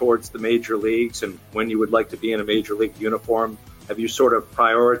ladder towards the major leagues, and when you would like to be in a major league uniform? Have you sort of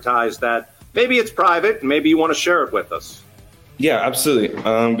prioritized that? Maybe it's private, and maybe you want to share it with us. Yeah, absolutely.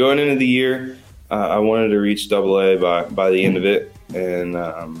 Going into the year, I wanted to reach AA by the end of it, and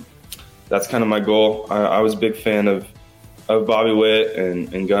that's kind of my goal. I was a big fan of Bobby Witt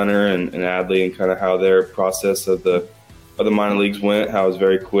and Gunnar and Adley, and kind of how their process of the minor leagues went, how it was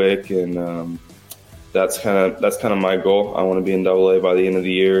very quick, and that's kind of my goal. I want to be in AA by the end of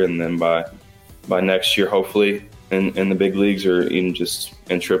the year, and then by next year, hopefully, in the big leagues or even just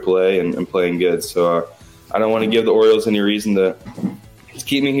in AAA and playing good. So I don't want to give the Orioles any reason to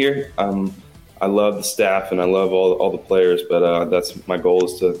keep me here. I love the staff and I love all the players, but that's my goal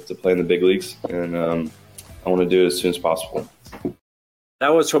is to play in the big leagues, and I want to do it as soon as possible.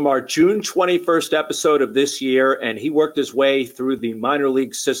 That was from our June 21st episode of this year, and he worked his way through the minor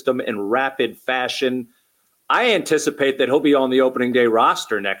league system in rapid fashion. I anticipate that he'll be on the opening day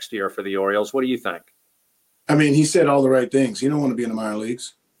roster next year for the Orioles. What do you think? I mean, he said all the right things. He don't want to be in the minor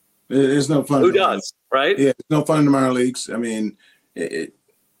leagues. It's no fun. Who does, right? Yeah, it's no fun in the minor leagues. I mean,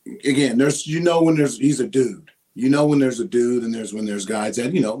 again, he's a dude. When there's a dude, and when there's guys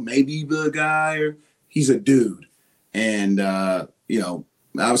that, maybe the guy or he's a dude. And,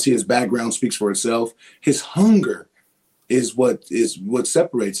 obviously his background speaks for itself. His hunger is what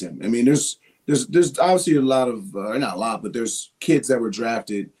separates him. I mean, there's obviously a lot of, not a lot, but there's kids that were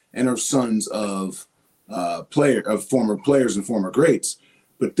drafted and are sons of former players and former greats.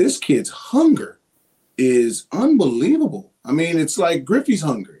 But this kid's hunger is unbelievable. I mean, it's like Griffey's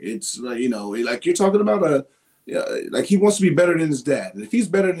hunger. It's like, like you're talking about like he wants to be better than his dad. And if he's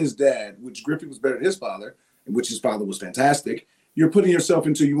better than his dad, which Griffey was better than his father, which his father was fantastic, you're putting yourself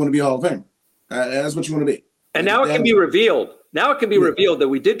into you want to be a Hall of Famer. That's what you want to be. And now it can be revealed. Now it can be revealed that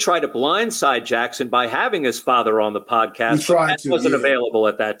we did try to blindside Jackson by having his father on the podcast. We tried to. Wasn't available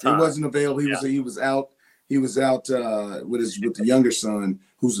at that time. He wasn't available. He was out. He was out with the younger son,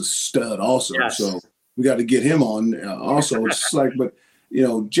 who's a stud also. Yes. So we got to get him on also. It's like, but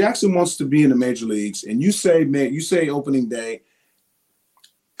Jackson wants to be in the major leagues, and you say opening day,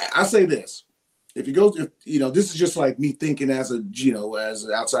 I say this. If this is just like me thinking as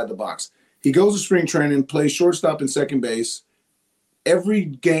outside the box. He goes to spring training, plays shortstop and second base every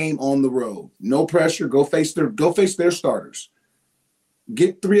game on the road. No pressure. Go face their starters.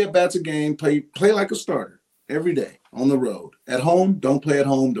 Get 3 at-bats a game. Play like a starter every day on the road. At home, don't play at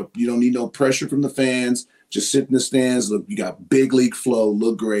home. You don't need no pressure from the fans. Just sit in the stands. Look, you got big league flow.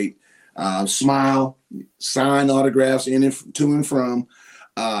 Look great. Smile. Sign autographs to and from.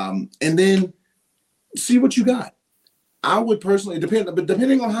 And then see what you got. I would personally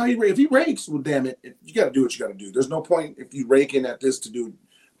depending on how if he rakes, well, damn it, you got to do what you got to do. There's no point if you rake in at this to do,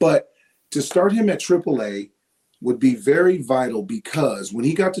 but to start him at AAA would be very vital because when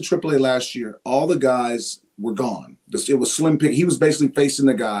he got to AAA last year, all the guys were gone. It was slim pick. He was basically facing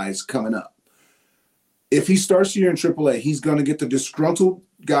the guys coming up. If he starts here in AAA, he's going to get the disgruntled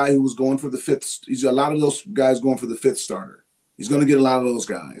guy who was going for the fifth. He's a lot of those guys going for the 5th starter. He's going to get a lot of those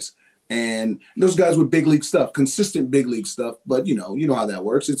guys. And those guys with big league stuff, consistent big league stuff. But, you know how that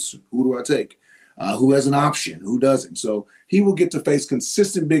works. It's who do I take? Who has an option? Who doesn't? So he will get to face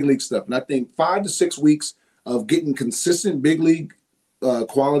consistent big league stuff. And I think 5 to 6 weeks of getting consistent big league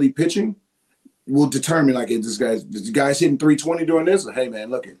quality pitching will determine, like, this guy's hitting 320 during this. Hey, man,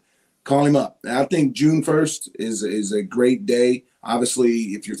 look it. Call him up. And I think June 1st is a great day.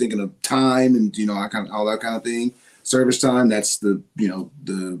 Obviously, if you're thinking of time and, all that kind of thing. Service time, that's the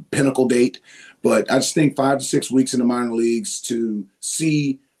pinnacle date. But I just think 5 to 6 weeks in the minor leagues to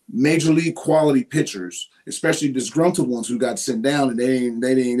see major league quality pitchers, especially disgruntled ones who got sent down and they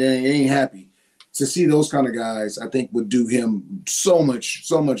ain't happy. To see those kind of guys, I think would do him so much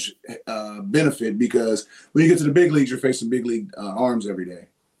benefit because when you get to the big leagues, you're facing big league arms every day.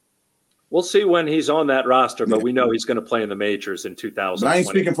 We'll see when he's on that roster, but we know he's going to play in the majors in 2020. But I ain't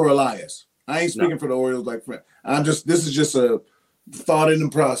speaking for Elias. I ain't speaking for the Orioles. This is just a thought in the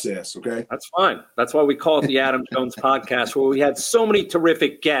process. Okay. That's fine. That's why we call it the Adam Jones Podcast, where we had so many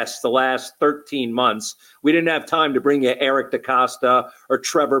terrific guests the last 13 months. We didn't have time to bring you Eric DaCosta or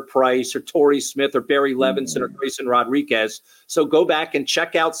Trevor Price or Torrey Smith or Barry Levinson or Grayson Rodriguez. So go back and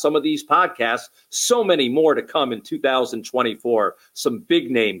check out some of these podcasts. So many more to come in 2024. Some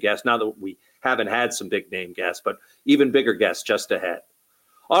big name guests. Now that we haven't had some big name guests, but even bigger guests just ahead.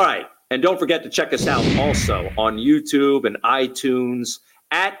 All right. And don't forget to check us out also on YouTube and iTunes.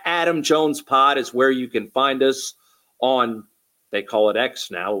 At Adam Jones Pod is where you can find us on, they call it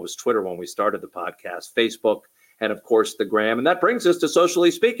X now. It was Twitter when we started the podcast, Facebook, and of course the Gram. And that brings us to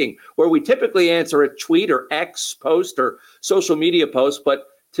Socially Speaking, where we typically answer a tweet or X post or social media post. But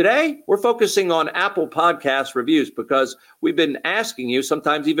today we're focusing on Apple Podcast reviews because we've been asking you,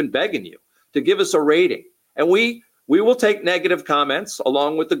 sometimes even begging you, to give us a rating. And we will take negative comments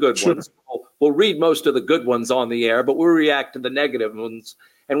along with the good ones. We'll read most of the good ones on the air, but we'll react to the negative ones.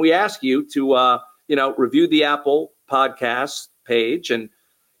 And we ask you to, review the Apple Podcast page and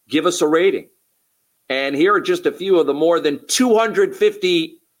give us a rating. And here are just a few of the more than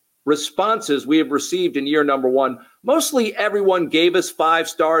 250 responses we have received in year number 1. Mostly everyone gave us 5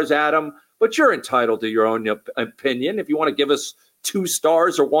 stars, Adam, but you're entitled to your own opinion. If you want to give us 2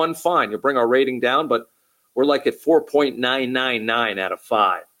 stars or 1, fine. You'll bring our rating down, but we're like at 4.999 out of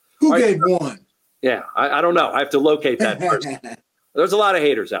 5. Who gave 1? Yeah, I don't know. I have to locate that first. There's a lot of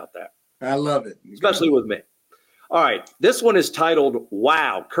haters out there. I love it. Especially with me. All right. This one is titled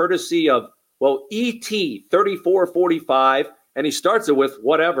Wow, courtesy of, ET3445. And he starts it with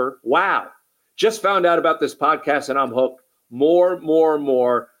whatever. Wow. Just found out about this podcast and I'm hooked.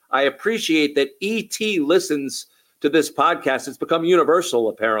 More. I appreciate that ET listens to this podcast. It's become universal,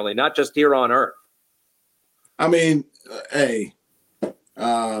 apparently, not just here on Earth. I mean, hey.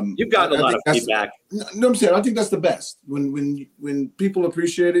 You've gotten a lot of feedback. No, I'm saying I think that's the best when people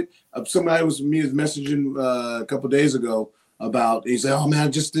appreciate it. Somebody was messaging a couple of days ago about. He said, "Oh man, I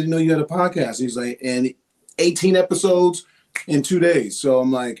just didn't know you had a podcast." He's like, and 18 episodes in 2 days. So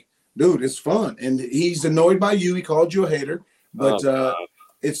I'm like, dude, it's fun. And he's annoyed by you. He called you a hater, but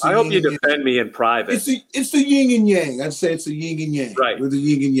it's. I hope you defend me in private. It's the yin and yang. I'd say it's the yin and yang. Right. We're the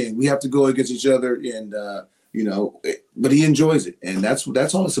yin and yang. We have to go against each other and. But he enjoys it, and that's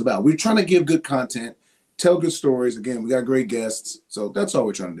all it's about. We're trying to give good content, tell good stories. Again, we got great guests, so that's all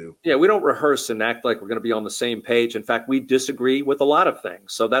we're trying to do. Yeah, we don't rehearse and act like we're going to be on the same page. In fact, we disagree with a lot of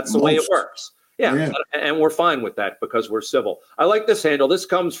things, so that's the way it works. Yeah, and we're fine with that because we're civil. I like this handle. This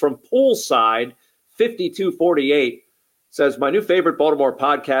comes from Poolside 5248. Says, my new favorite Baltimore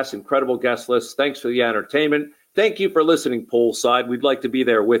podcast, incredible guest list. Thanks for the entertainment. Thank you for listening, Poolside. We'd like to be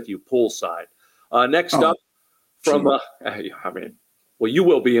there with you, Poolside. Next up. From, you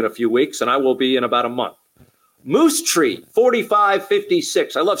will be in a few weeks, and I will be in about a month. Moose Tree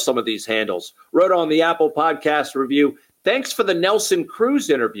 4556. I love some of these handles. Wrote on the Apple Podcast review. Thanks for the Nelson Cruz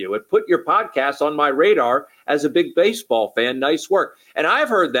interview. It put your podcast on my radar as a big baseball fan. Nice work. And I've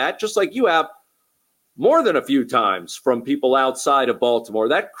heard that, just like you have, more than a few times from people outside of Baltimore.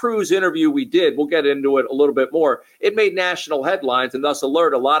 That Cruz interview we did, we'll get into it a little bit more. It made national headlines and thus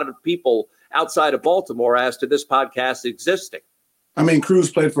alert a lot of the people outside of Baltimore as to this podcast existing. I mean, Cruz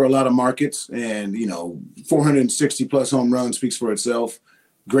played for a lot of markets and, 460 plus home runs speaks for itself.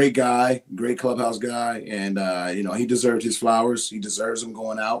 Great guy, great clubhouse guy. And, he deserved his flowers. He deserves them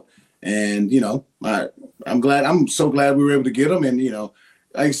going out. And, I'm so glad we were able to get him. And, like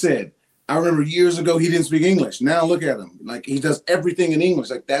I said, I remember years ago, he didn't speak English. Now look at him. Like, he does everything in English.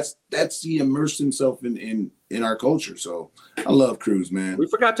 Like that's he immersed himself in our culture. So I love Cruz, man. We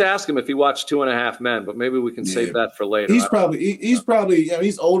forgot to ask him if he watched 2.5 Men, but maybe we can save that for later. He's probably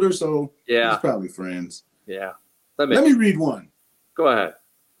he's older, so he's probably friends. Yeah. Let me read one. Go ahead.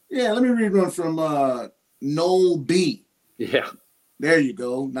 Yeah, let me read one from Noel B. Yeah. There you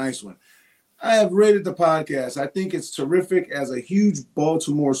go. Nice one. I have rated the podcast. I think it's terrific as a huge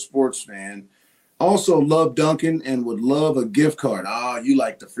Baltimore sports fan. Also love Duncan and would love a gift card. You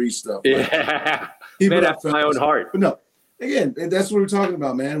like the free stuff. Right? Yeah. Made after my own heart. But no, again, that's what we're talking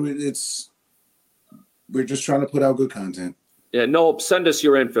about, man. We're just trying to put out good content. Yeah, Noel, send us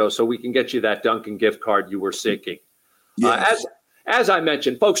your info so we can get you that Duncan gift card you were seeking. Yes. As I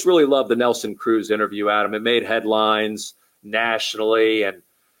mentioned, folks really love the Nelson Cruz interview, Adam. It made headlines nationally, and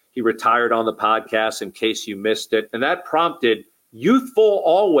he retired on the podcast in case you missed it. And that prompted Youthful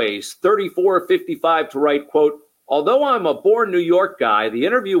Always 3455 to write, quote, although I'm a born New York guy, the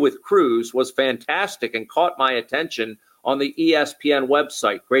interview with Cruz was fantastic and caught my attention on the ESPN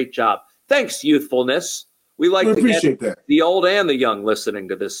website. Great job. Thanks, Youthfulness. We like to appreciate get that. The old and the young listening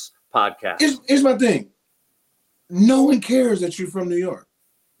to this podcast. Here's my thing. No one cares that you're from New York.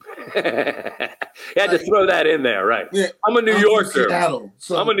 You had to throw that in there, right? Yeah, I'm a New Yorker. Seattle,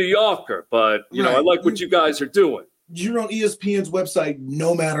 so, I'm a New Yorker, but I like what you guys are doing. You're on ESPN's website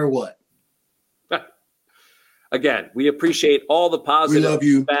no matter what. Again, we appreciate all the positive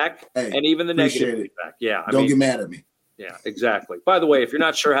feedback and even the negative it. feedback. Yeah, Don't get mad at me. Yeah, exactly. By the way, if you're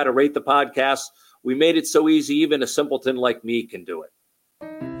not sure how to rate the podcast, we made it so easy even a simpleton like me can do it.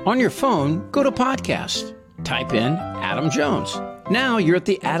 On your phone, go to Podcast. Type in Adam Jones. Now you're at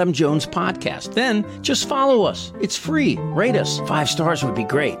the Adam Jones Podcast. Then just follow us. It's free. Rate us. 5 stars would be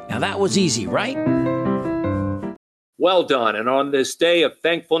great. Now that was easy, right? Well done. And on this day of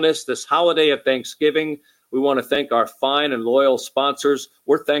thankfulness, this holiday of Thanksgiving, we want to thank our fine and loyal sponsors.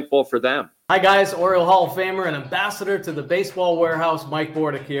 We're thankful for them. Hi guys, Oriole Hall of Famer and ambassador to the Baseball Warehouse, Mike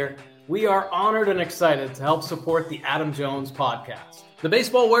Bordick here. We are honored and excited to help support the Adam Jones Podcast. The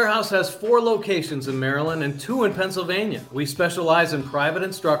Baseball Warehouse has 4 locations in Maryland and 2 in Pennsylvania. We specialize in private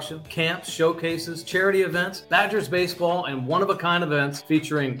instruction, camps, showcases, charity events, Badgers baseball, and one-of-a-kind events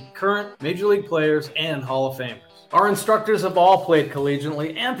featuring current Major League players and Hall of Famers. Our instructors have all played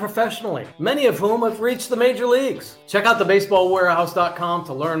collegiately and professionally, many of whom have reached the major leagues. Check out thebaseballwarehouse.com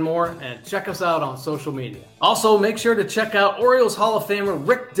to learn more and check us out on social media. Also, make sure to check out Orioles Hall of Famer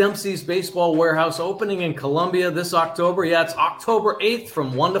Rick Dempsey's Baseball Warehouse opening in Columbia this October. Yeah, it's October 8th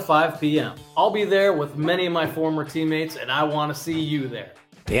from 1 to 5 p.m. I'll be there with many of my former teammates, and I want to see you there.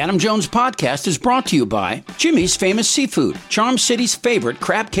 The Adam Jones Podcast is brought to you by Jimmy's Famous Seafood, Charm City's favorite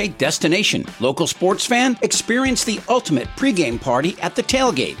crab cake destination. Local sports fan, experience the ultimate pregame party at the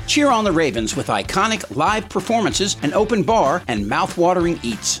tailgate. Cheer on the Ravens with iconic live performances, an open bar, and mouth-watering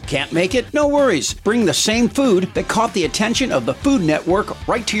eats. Can't make it? No worries. Bring the same food that caught the attention of the Food Network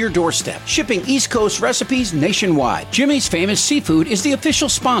right to your doorstep. Shipping East Coast recipes nationwide. Jimmy's Famous Seafood is the official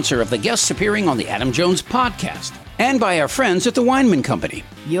sponsor of the guests appearing on the Adam Jones Podcast. And by our friends at the Weinman Company.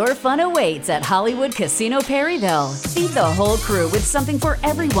 Your fun awaits at Hollywood Casino Perryville. Feed the whole crew with something for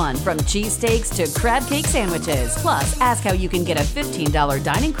everyone from cheesesteaks to crab cake sandwiches. Plus, ask how you can get a $15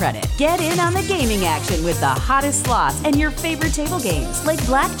 dining credit. Get in on the gaming action with the hottest slots and your favorite table games like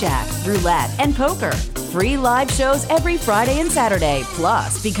blackjack, roulette, and poker. Free live shows every Friday and Saturday.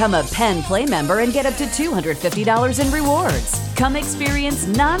 Plus, become a Penn Play member and get up to $250 in rewards. Come experience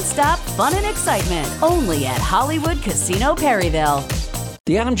non-stop fun and excitement only at Hollywood Casino Perryville.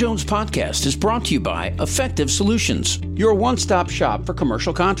 The Adam Jones Podcast is brought to you by Effective Solutions, your one-stop shop for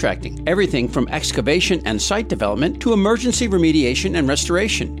commercial contracting. Everything from excavation and site development to emergency remediation and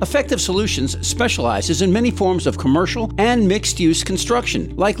restoration. Effective Solutions specializes in many forms of commercial and mixed-use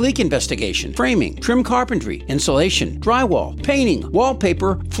construction, like leak investigation, framing, trim carpentry, insulation, drywall, painting,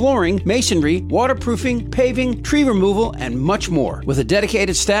 wallpaper, flooring, masonry, waterproofing, paving, tree removal, and much more. With a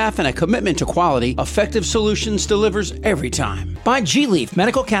dedicated staff and a commitment to quality, Effective Solutions delivers every time. By G-Leaf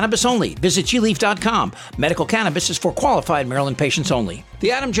Medical Cannabis Only. Visit gleaf.com. Medical cannabis is for qualified Maryland patients only.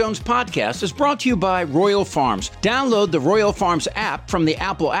 The Adam Jones Podcast is brought to you by Royal Farms. Download the Royal Farms app from the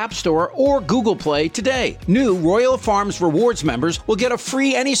Apple App Store or Google Play today. New Royal Farms Rewards members will get a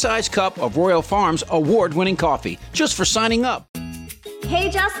free any-size cup of Royal Farms award-winning coffee just for signing up. Hey,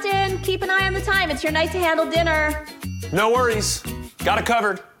 Justin, keep an eye on the time. It's your night to handle dinner. No worries. Got it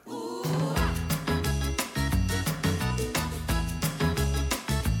covered.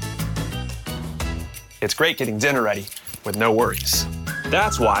 It's great getting dinner ready with no worries.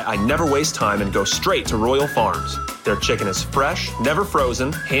 That's why I never waste time and go straight to Royal Farms. Their chicken is fresh, never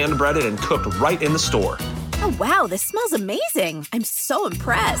frozen, hand-breaded, and cooked right in the store. Oh, wow, this smells amazing. I'm so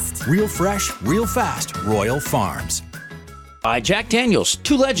impressed. Real fresh, real fast. Royal Farms. By Jack Daniels,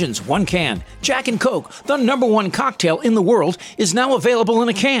 2 legends, 1 can. Jack and Coke, the #1 cocktail in the world, is now available in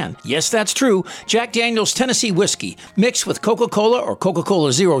a can. Yes, that's true. Jack Daniels Tennessee Whiskey, mixed with Coca-Cola or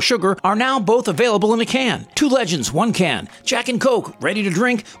Coca-Cola Zero Sugar, are now both available in a can. 2 legends, 1 can. Jack and Coke, ready to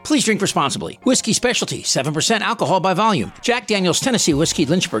drink? Please drink responsibly. Whiskey Specialty, 7% alcohol by volume. Jack Daniels Tennessee Whiskey,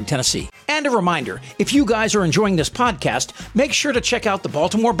 Lynchburg, Tennessee. And a reminder, if you guys are enjoying this podcast, make sure to check out the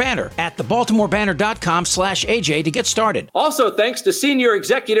Baltimore Banner at thebaltimorebanner.com/AJ to get started. Also, thanks to senior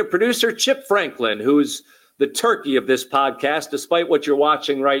executive producer Chip Franklin, who's the turkey of this podcast. Despite what you're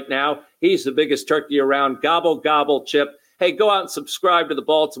watching right now, he's the biggest turkey around. Gobble, gobble, Chip. Hey, go out and subscribe to the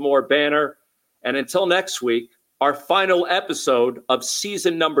Baltimore Banner. And until next week, our final episode of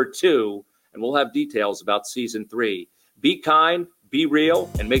season number 2, and we'll have details about season 3. Be kind, be real,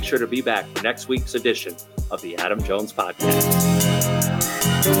 and make sure to be back for next week's edition of the Adam Jones Podcast.